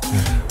go.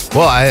 Yeah.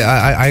 Well,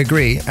 I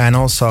agree, and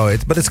also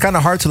it's kind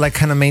of hard to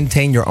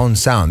maintain your own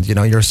sound.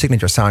 Your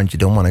signature sound. You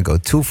don't want to go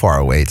too far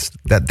away.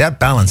 That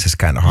balance is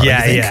kind of hard.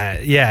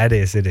 Yeah, it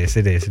is.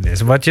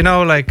 But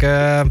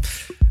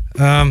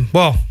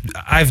Well,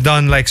 I've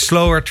done like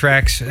slower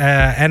tracks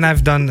and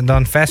I've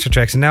done faster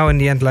tracks, and now in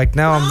the end, like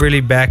now I'm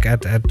really back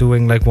at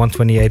doing like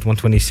 128,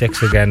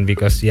 126 again,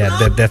 because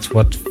that's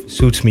what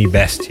suits me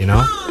best, you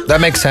know.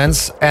 That makes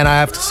sense. And I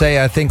have to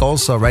say, I think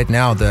also right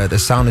now the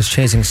sound is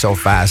changing so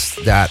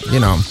fast that, you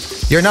know,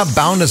 you're not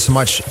bound as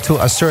much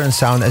to a certain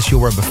sound as you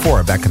were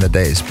before back in the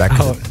days.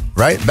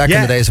 Right? Back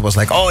in the days, it was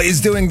like, oh,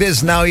 he's doing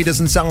this. Now he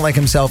doesn't sound like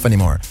himself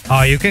anymore.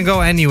 Oh, you can go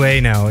any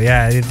way now.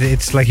 Yeah,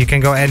 it's like you can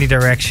go any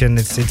direction.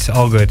 It's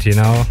all good, you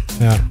know?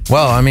 Yeah.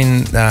 Well, I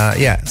mean,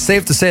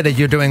 safe to say that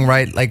you're doing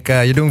right. Like,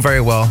 you're doing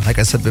very well, like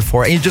I said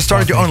before. And you just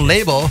started your own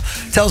label.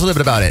 Tell us a little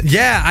bit about it.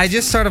 Yeah, I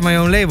just started my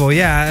own label.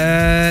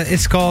 Yeah,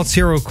 it's called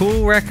Zero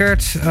Cool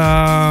Records.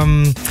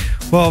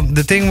 Well,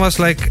 the thing was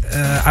like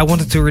I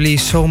wanted to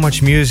release so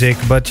much music,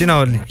 but you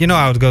know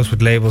how it goes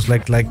with labels.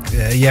 Like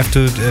you have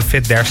to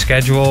fit their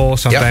schedule.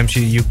 Sometimes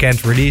you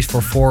can't release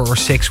for 4 or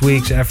 6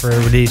 weeks after a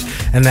release,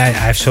 and I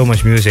have so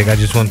much music. I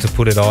just want to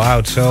put it all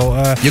out. So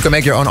you can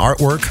make your own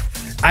artwork.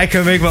 I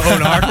can make my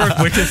own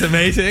artwork, which is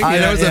amazing.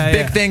 There was a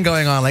big thing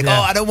going on. Like,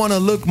 I don't want to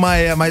look,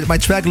 my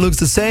track looks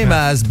the same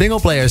as Bingo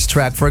Player's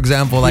track, for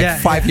example,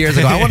 5 years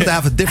ago. I wanted to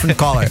have a different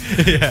color.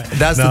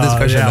 That's the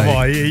discussion. Yeah,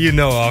 well, you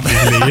know,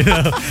 obviously. You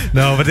know?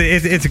 No, but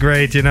it's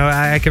great. You know,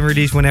 I can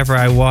release whenever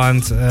I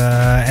want,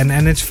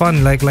 and it's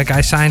fun. Like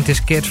I signed this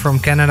kid from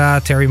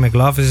Canada, Terry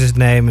McLove is his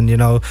name, and you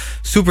know,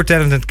 super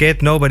talented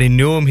kid. Nobody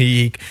knew him.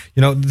 He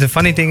you know, the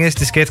funny thing is,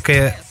 this kid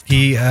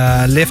he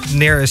lived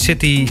near a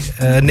city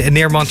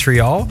near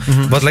Montreal.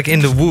 But like in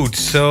the woods,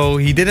 so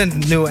he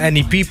didn't know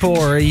any people,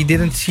 or he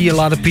didn't see a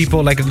lot of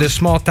people, like the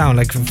small town,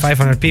 like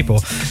 500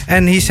 people.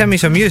 And he sent me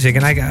some music,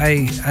 and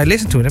I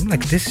listened to it. I'm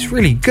like, this is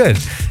really good.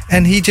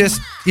 And he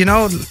just, you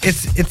know,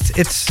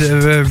 it's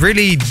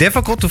really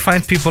difficult to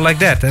find people like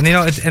that, and you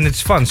know,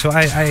 it's fun. So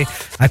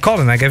I called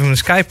him, I gave him a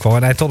Skype call,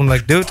 and I told him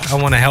like, dude, I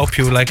want to help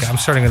you. Like, I'm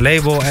starting a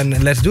label,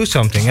 and let's do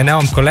something. And now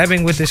I'm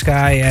collabing with this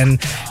guy,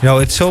 and you know,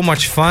 it's so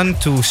much fun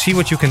to see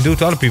what you can do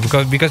to other people,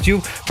 because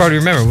you probably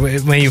remember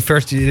when you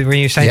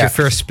signed your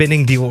first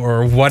spinning deal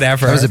or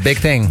whatever. That was a big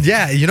thing.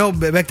 Yeah, you know,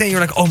 back then you're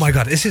like, oh my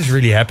god, this is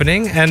really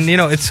happening. And you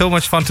know, it's so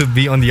much fun to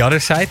be on the other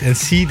side and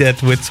see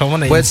that with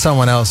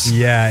someone else.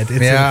 Yeah,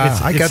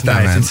 I get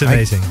that, nice. man. It's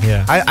amazing.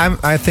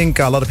 I think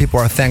a lot of people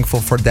are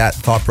thankful for that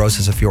thought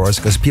process of yours,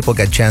 because people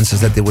get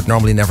chances that they would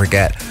normally never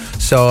get.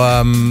 So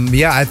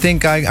I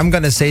think I'm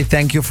gonna say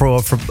thank you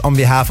for on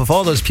behalf of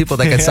all those people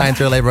that get signed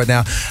to your label right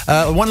now.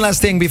 One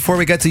last thing before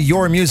we get to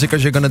your music,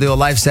 because you're gonna do a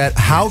live set.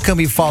 How can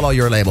we follow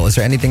your label? Is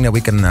there anything that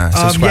we can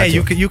subscribe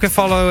to? You can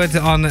follow it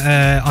on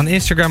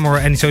Instagram or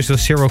any social,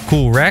 Zero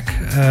Cool Rec,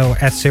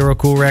 at Zero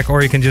Cool Rec,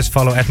 or you can just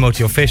follow at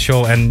Moti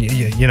Official, and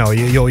you know,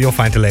 you'll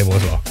find the label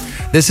as well.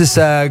 This is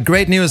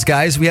great news,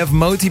 guys. We have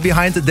Moti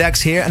behind the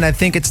decks here, and I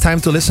think it's time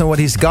to listen to what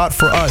he's got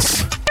for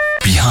us.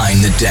 Behind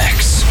the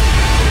decks.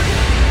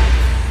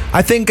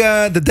 I think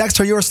the decks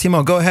are yours,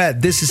 Timo. Go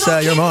ahead. This is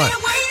your moment.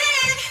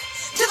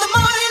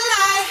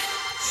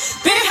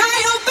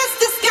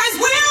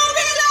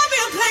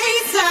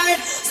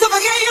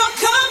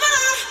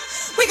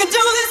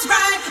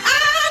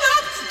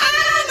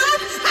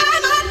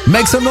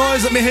 Make some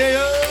noise, let me hear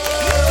you.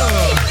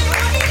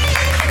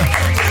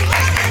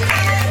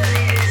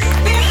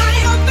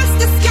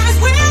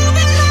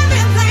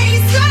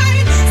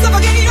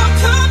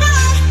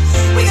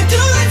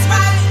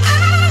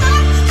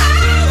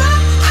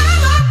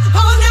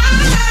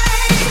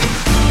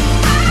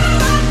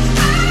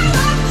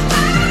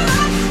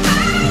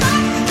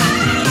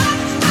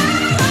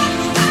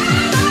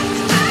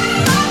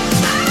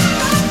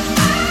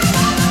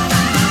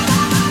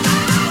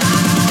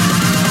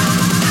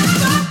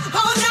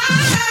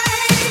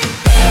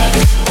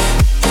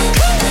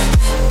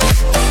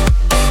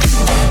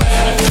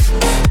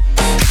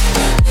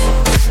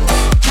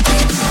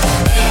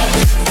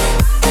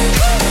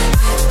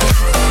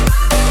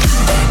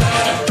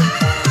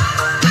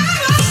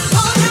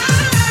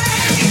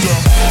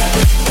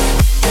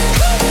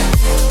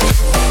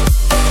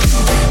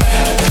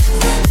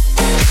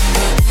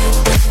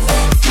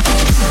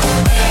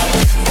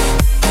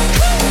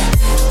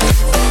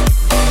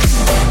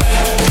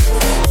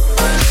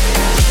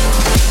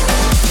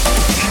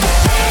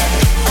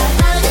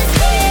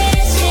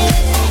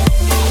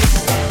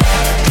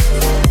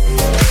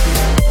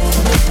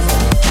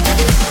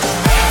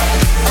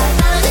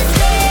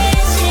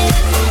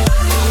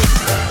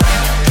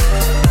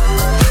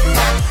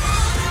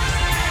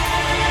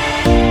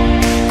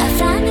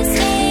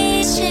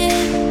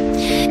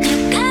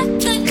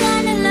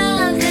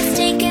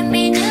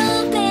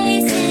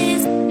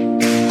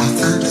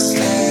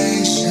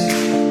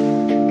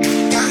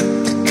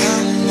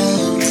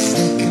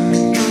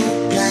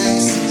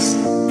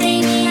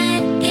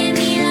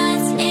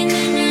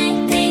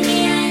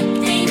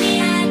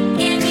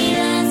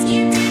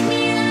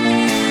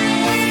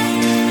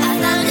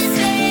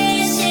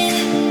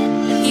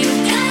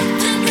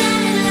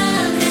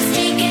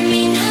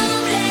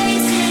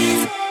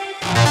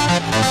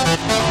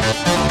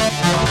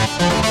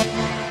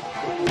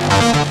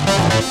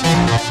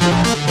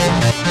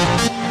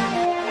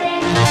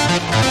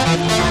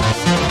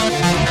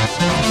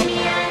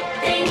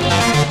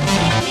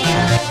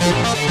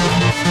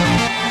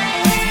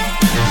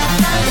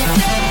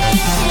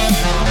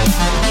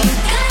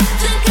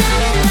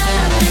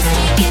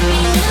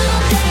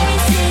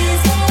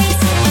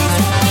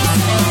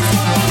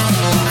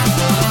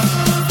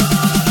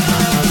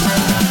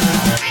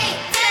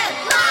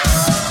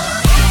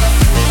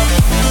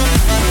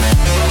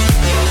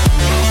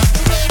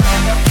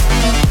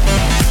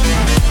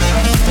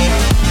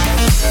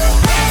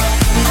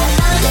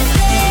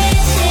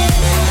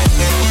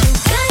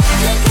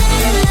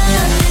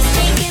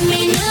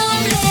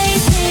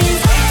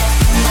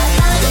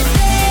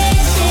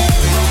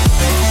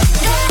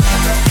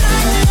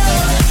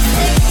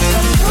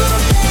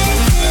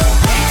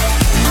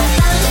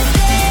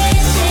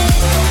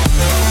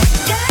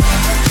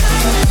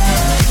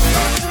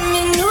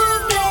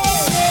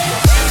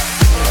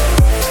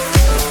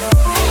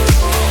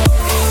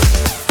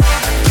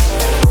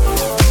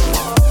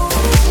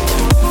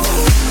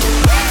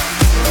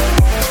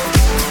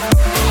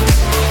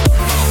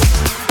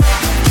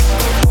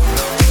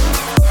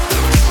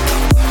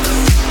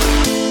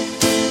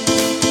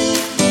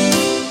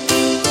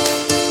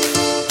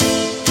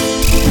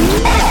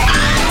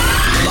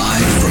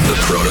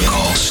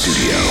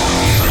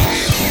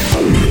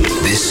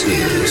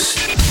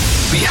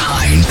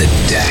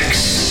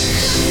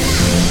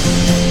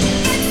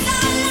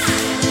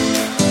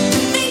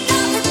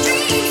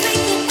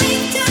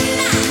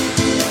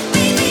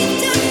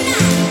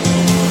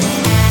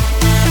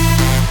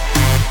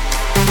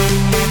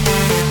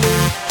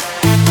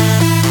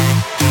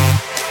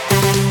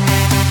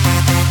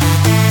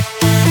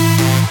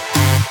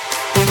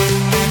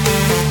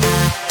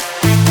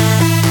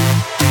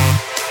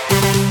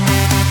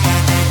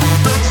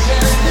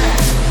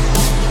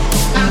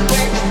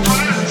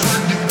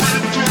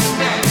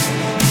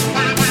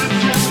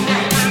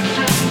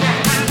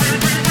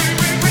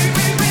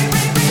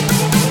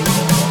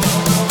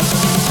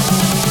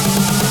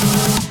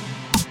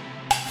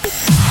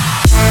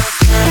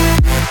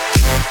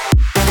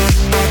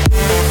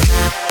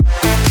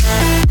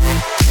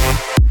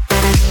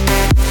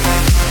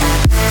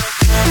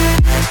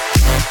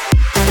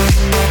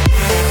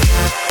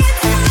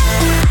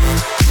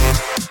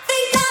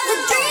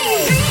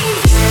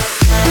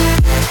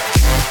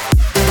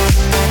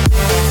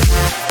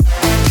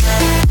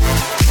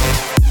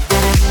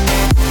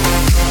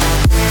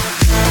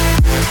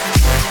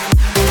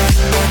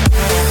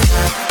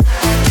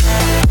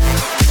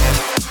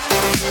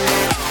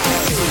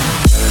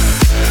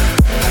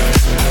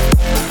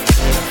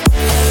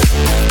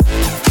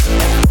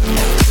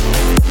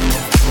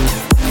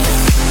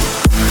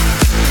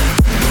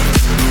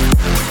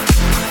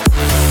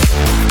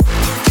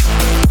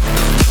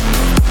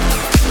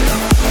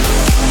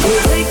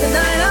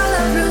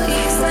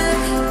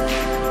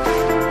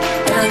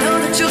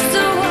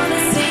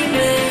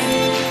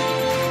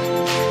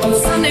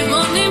 Sunday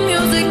morning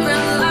music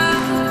real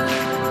loud.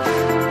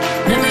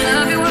 Let me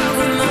love you while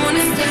the moon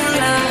is still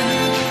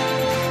out.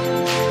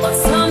 Want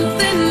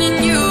something in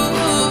you,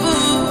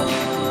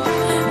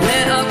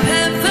 lit up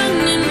heaven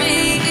in me.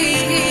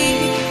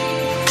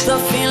 The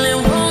feeling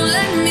won't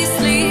let me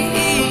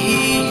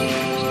sleep,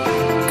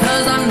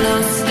 'cause I'm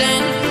lost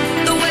in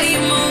the way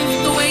you move,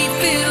 the way you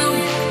feel.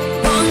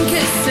 One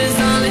kiss is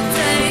all it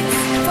takes,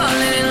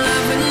 falling in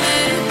love with me.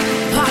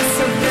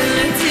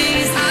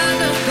 Possibilities, I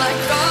look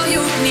like all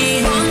you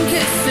need. One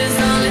kiss is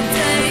all it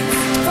takes,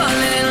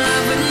 falling in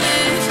love with me.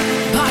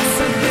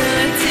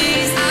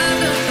 Possibilities, I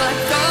look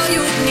like all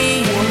you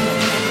need.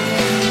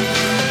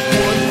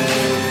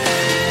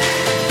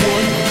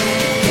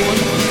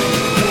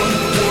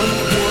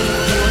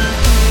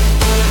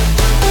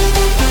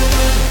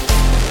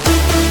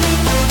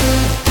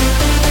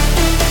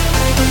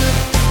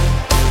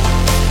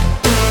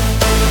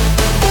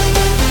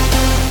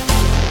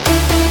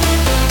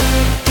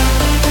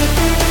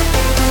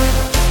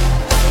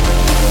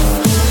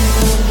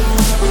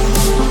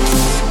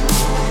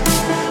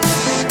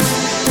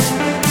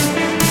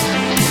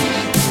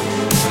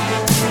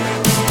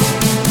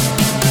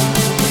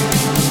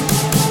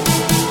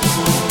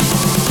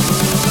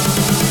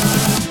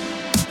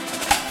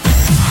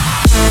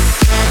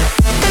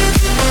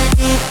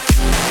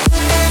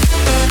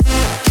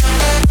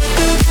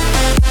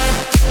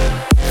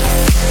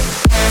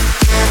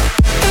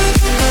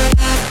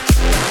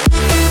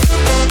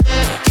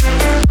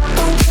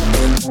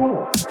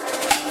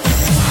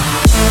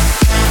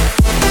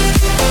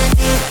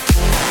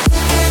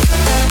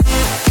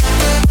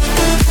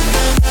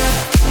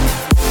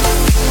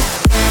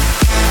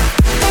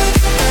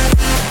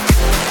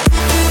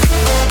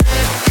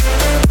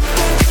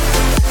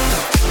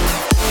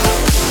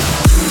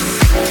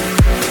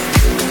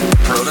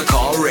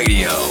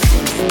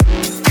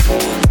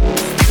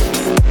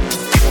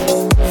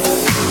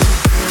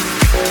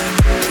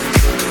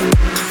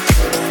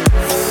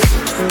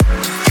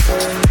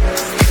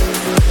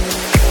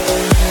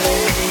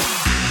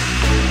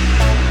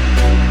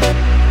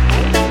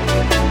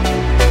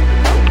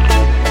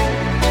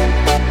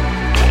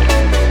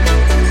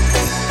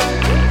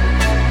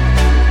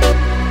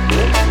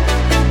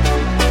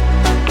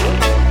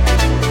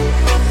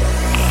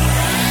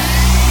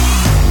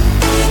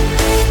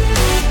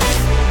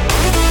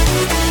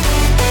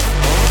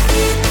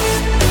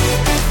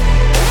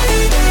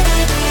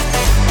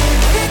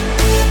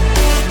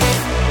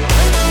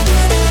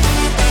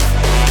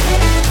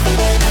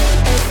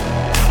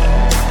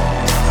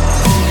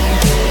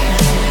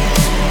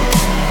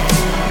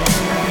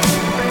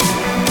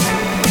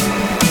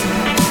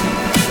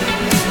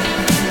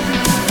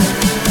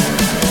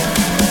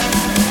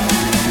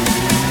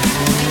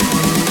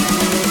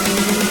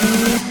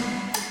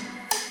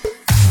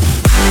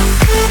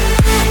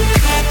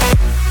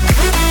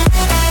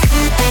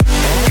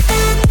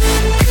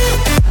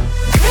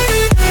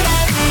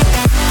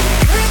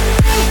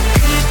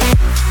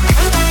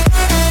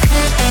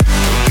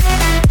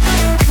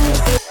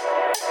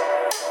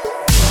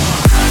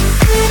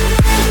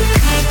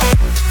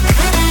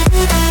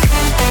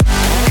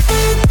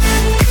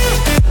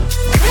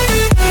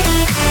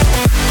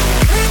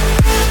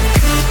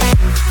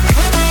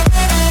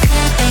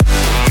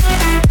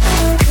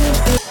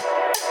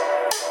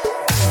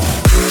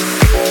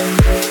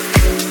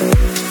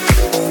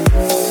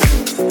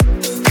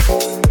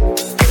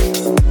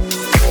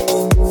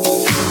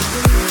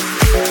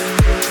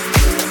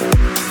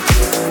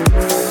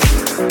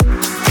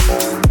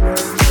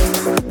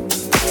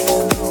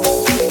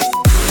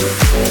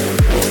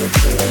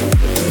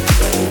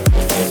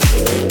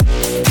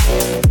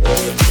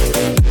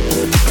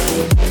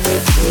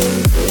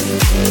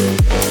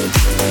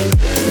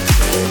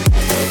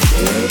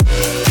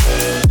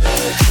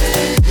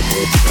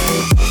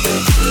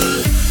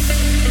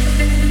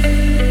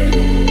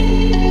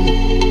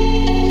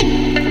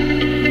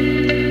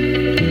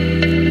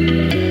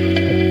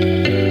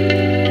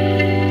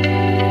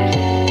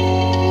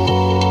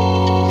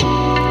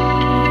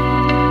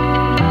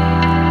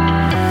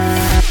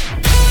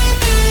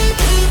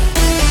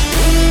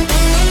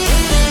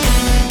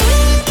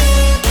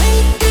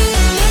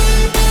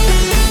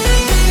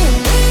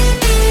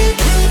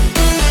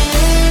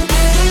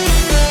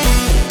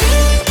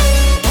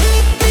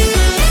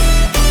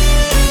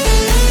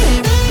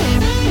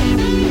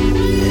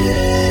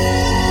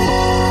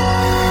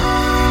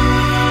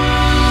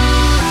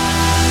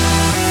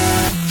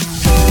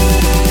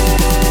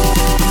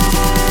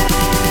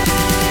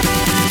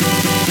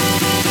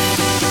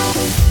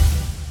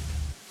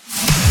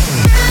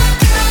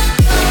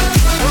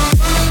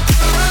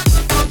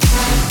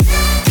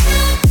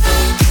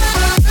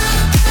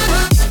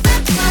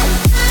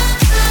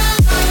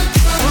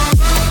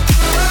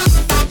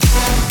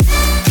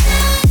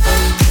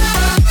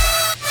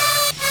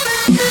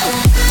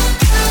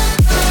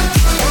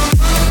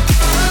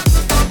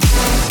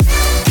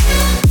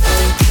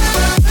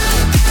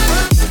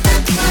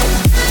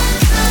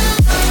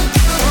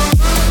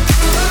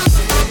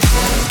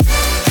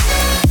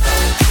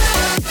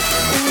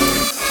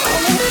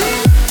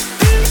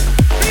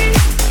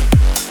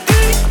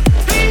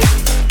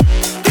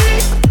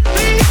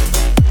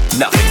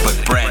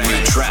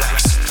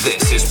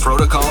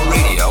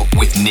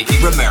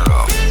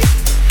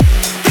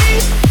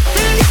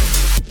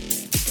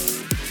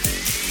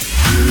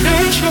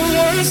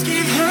 first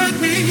it hurt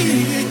me,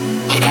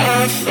 but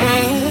I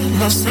found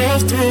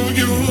myself through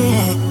you.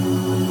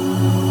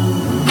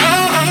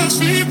 Now I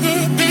see the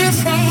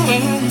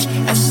difference.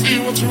 I see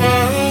what's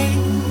right,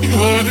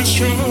 what is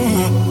true.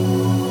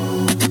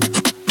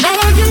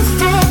 Now you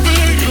thought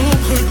that you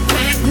could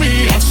break me.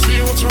 I see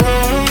what's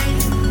right,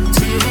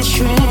 see what's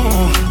true.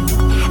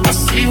 I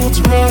see what's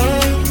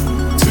right,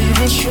 see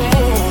what's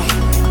true.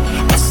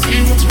 I see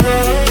what's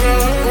right.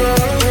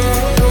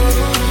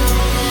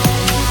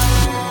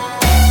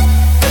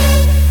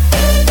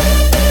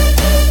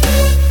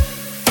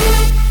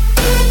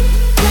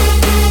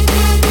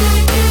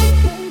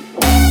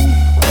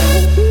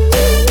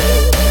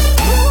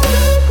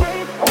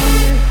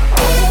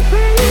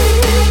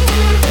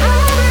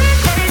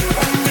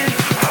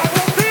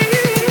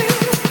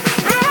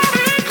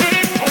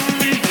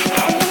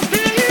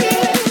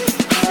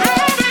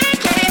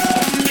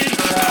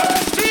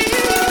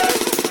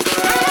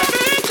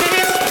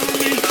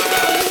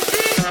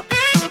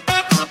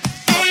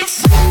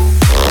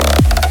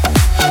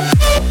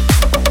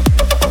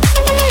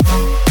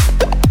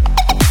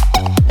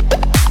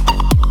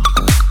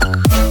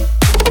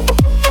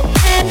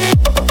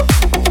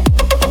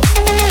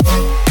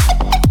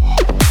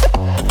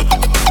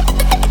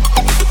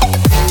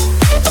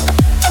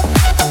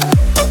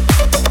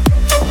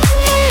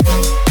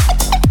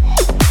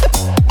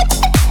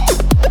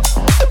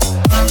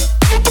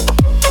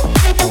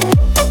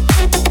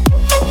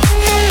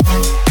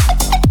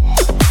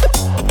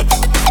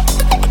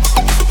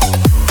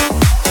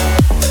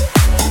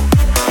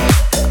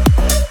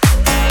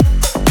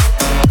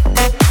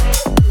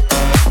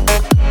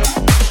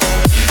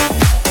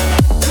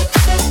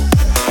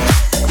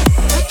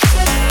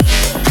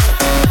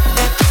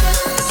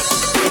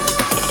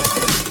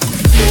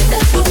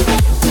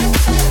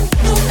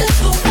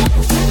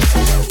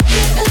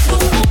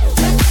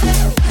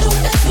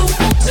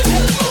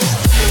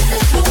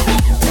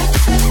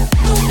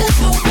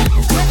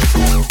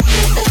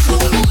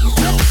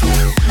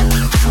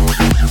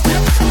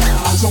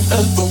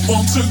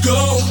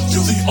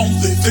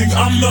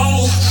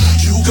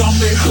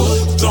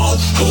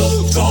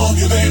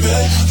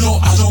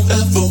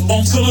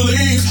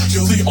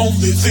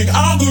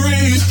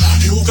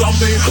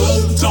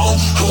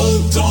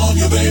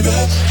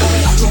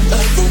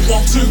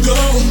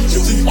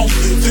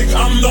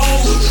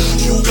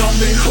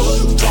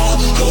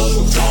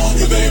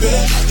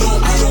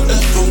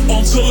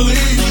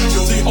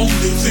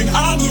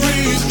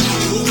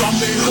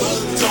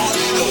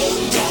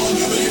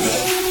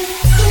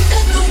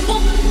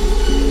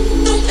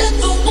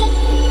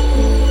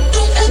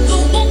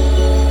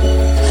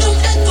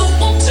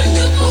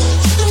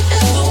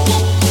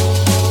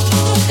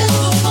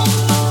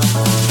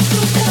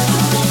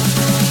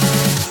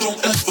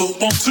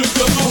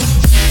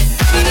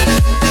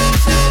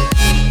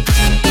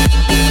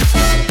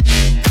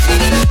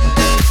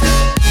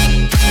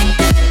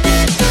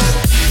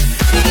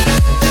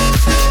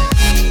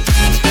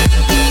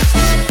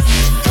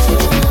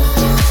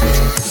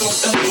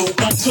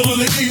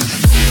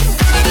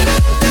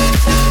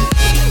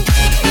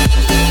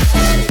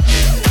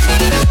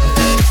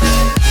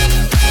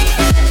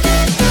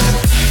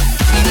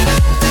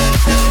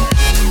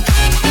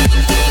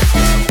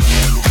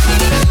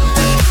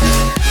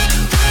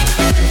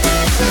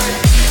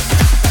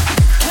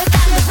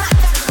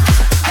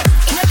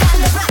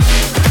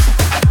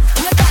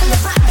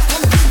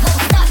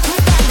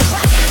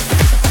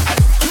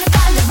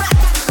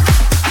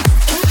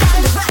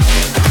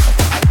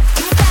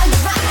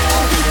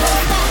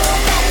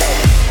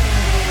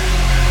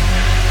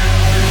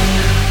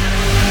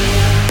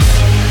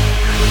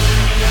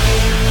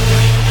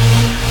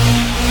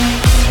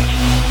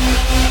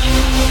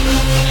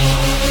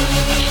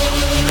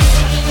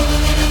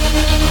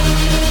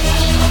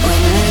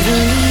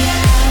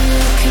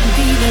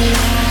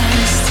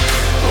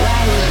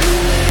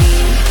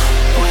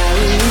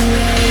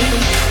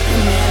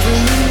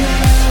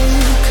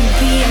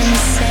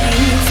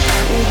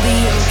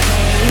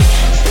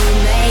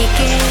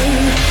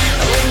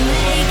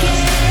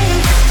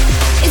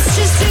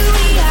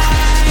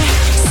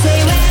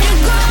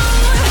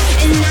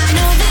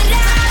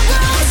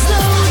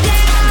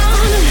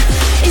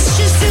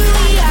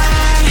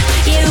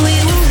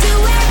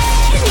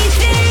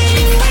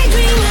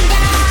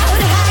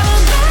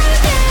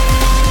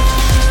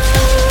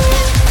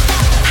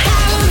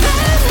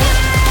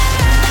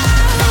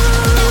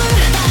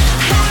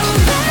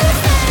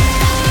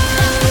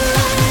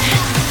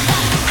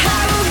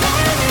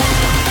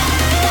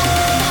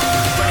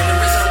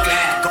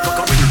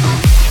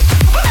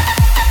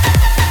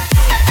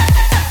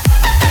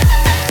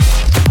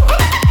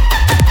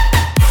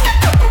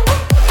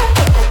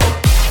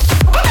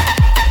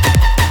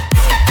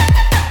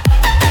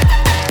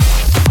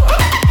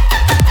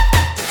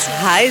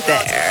 Hi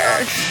there.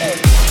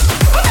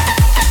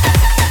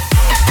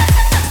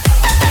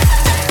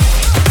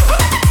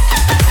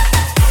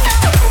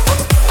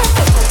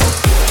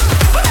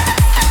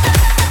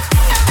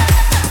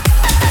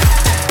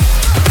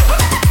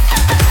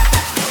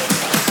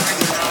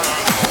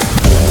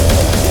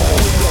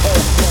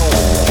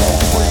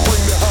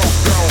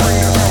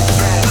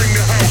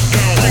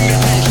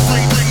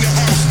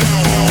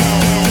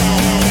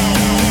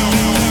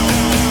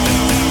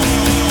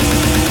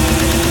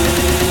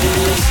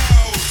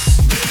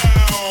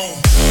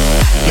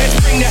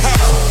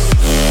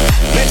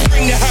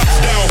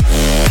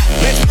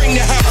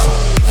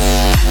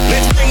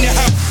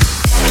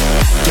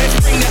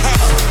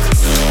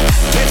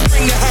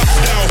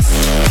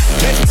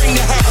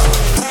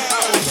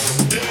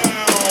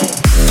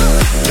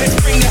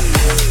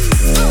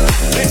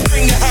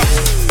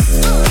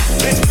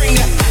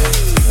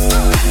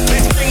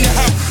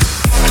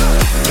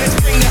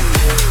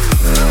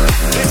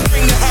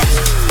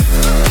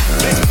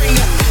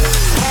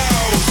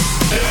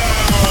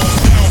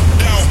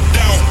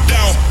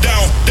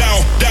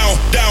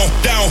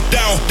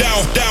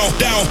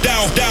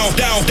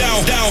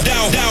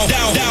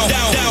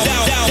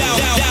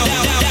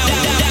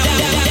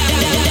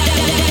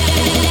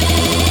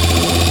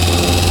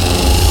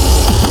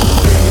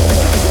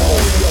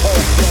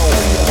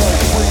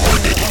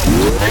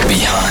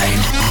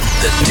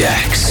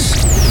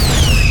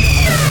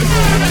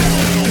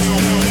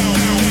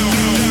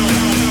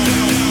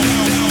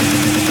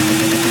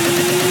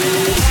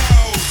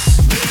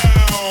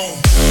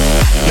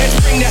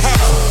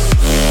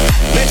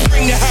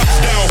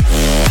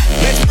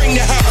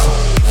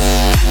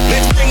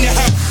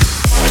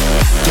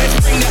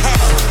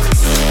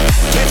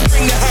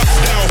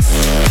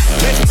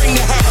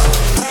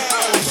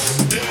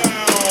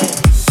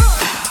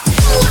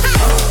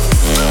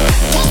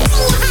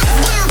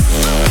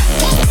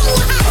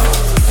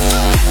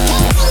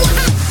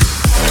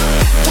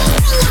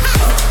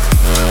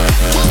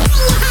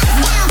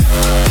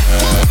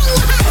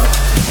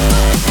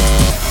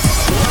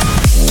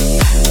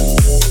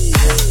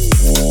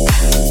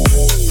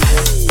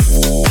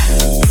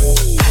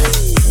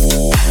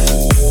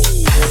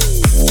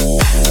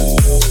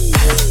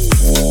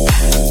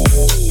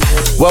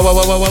 Whoa, whoa,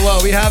 whoa, whoa, whoa,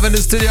 whoa. We have in the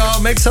studio,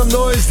 make some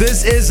noise.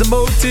 This is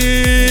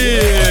Moti.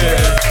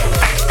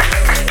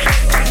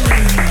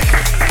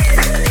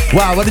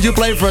 Wow, what did you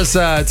play for us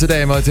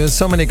today, Moti? There's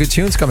so many good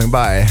tunes coming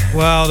by.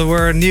 Well, there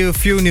were a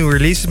few new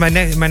releases. My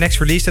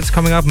next release that's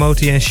coming up,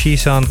 Moti and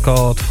Shizan,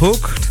 called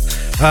Hooked.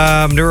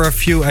 There were a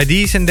few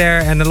IDs in there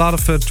and a lot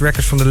of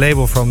records from the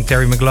label, from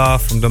Terry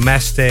McLaughlin, from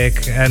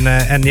Domestic,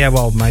 and yeah,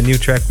 well, my new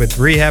track with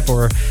Rehab,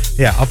 or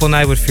yeah, Up All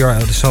Night with Fiora.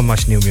 There's so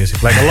much new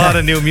music, like a lot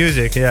of new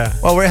music. Yeah.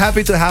 Well, we're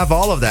happy to have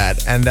all of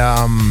that, and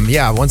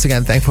yeah, once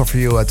again, thankful for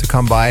you to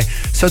come by.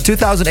 So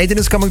 2018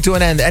 is coming to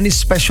an end. Any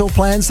special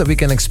plans that we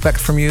can expect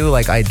from you,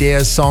 like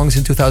ideas, songs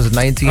in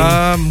 2019?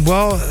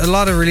 Well, a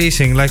lot of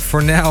releasing. Like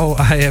for now,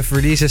 I have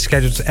releases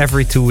scheduled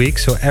every 2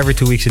 weeks, so every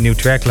 2 weeks a new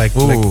track. Like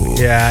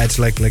yeah, it's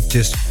like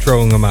just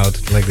throwing them out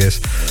like this.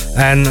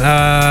 And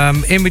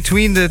in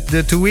between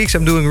the 2 weeks,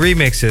 I'm doing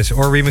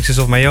remixes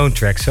of my own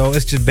tracks. So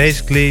it's just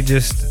basically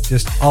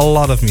just a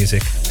lot of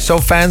music. So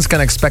fans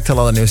can expect a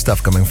lot of new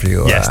stuff coming for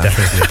you. Yes,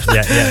 definitely.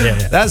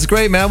 Yeah. That's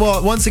great, man.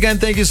 Well, once again,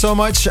 thank you so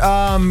much.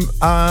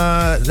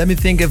 Let me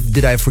think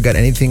did I forget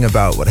anything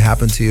about what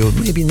happened to you?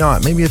 Maybe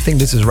not. Maybe you think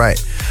this is right.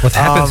 What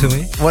happened to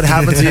me? What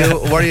happened to you?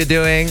 What are you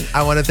doing?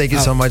 I want to thank you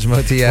so much,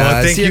 Moti.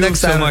 Well, thank see you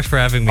next time. so much for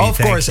having me. Of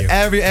course,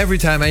 every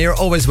time, and you're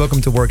always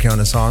welcome to work here on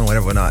a song,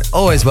 whatever or not.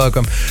 Always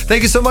welcome.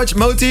 Thank you so much,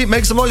 Moti.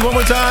 Make some noise one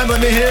more time.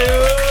 Let me hear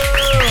you.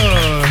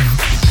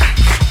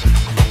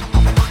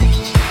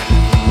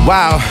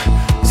 Wow.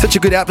 Such a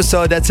good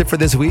episode. That's it for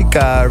this week.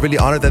 Really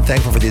honored and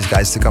thankful for these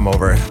guys to come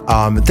over.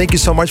 Thank you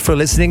so much for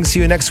listening. See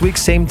you next week,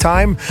 same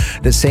time,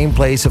 the same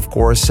place, of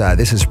course.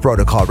 This is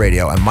Protocol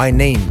Radio, and my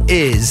name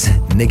is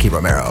Nicky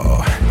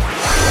Romero.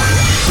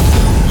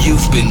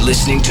 You've been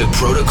listening to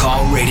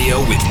Protocol Radio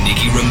with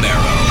Nicky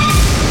Romero.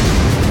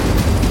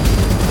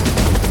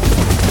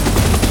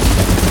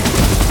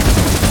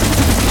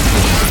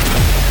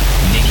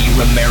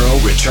 Romero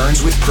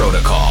returns with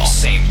Protocol.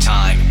 Same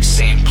time,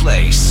 same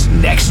place,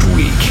 next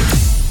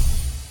week.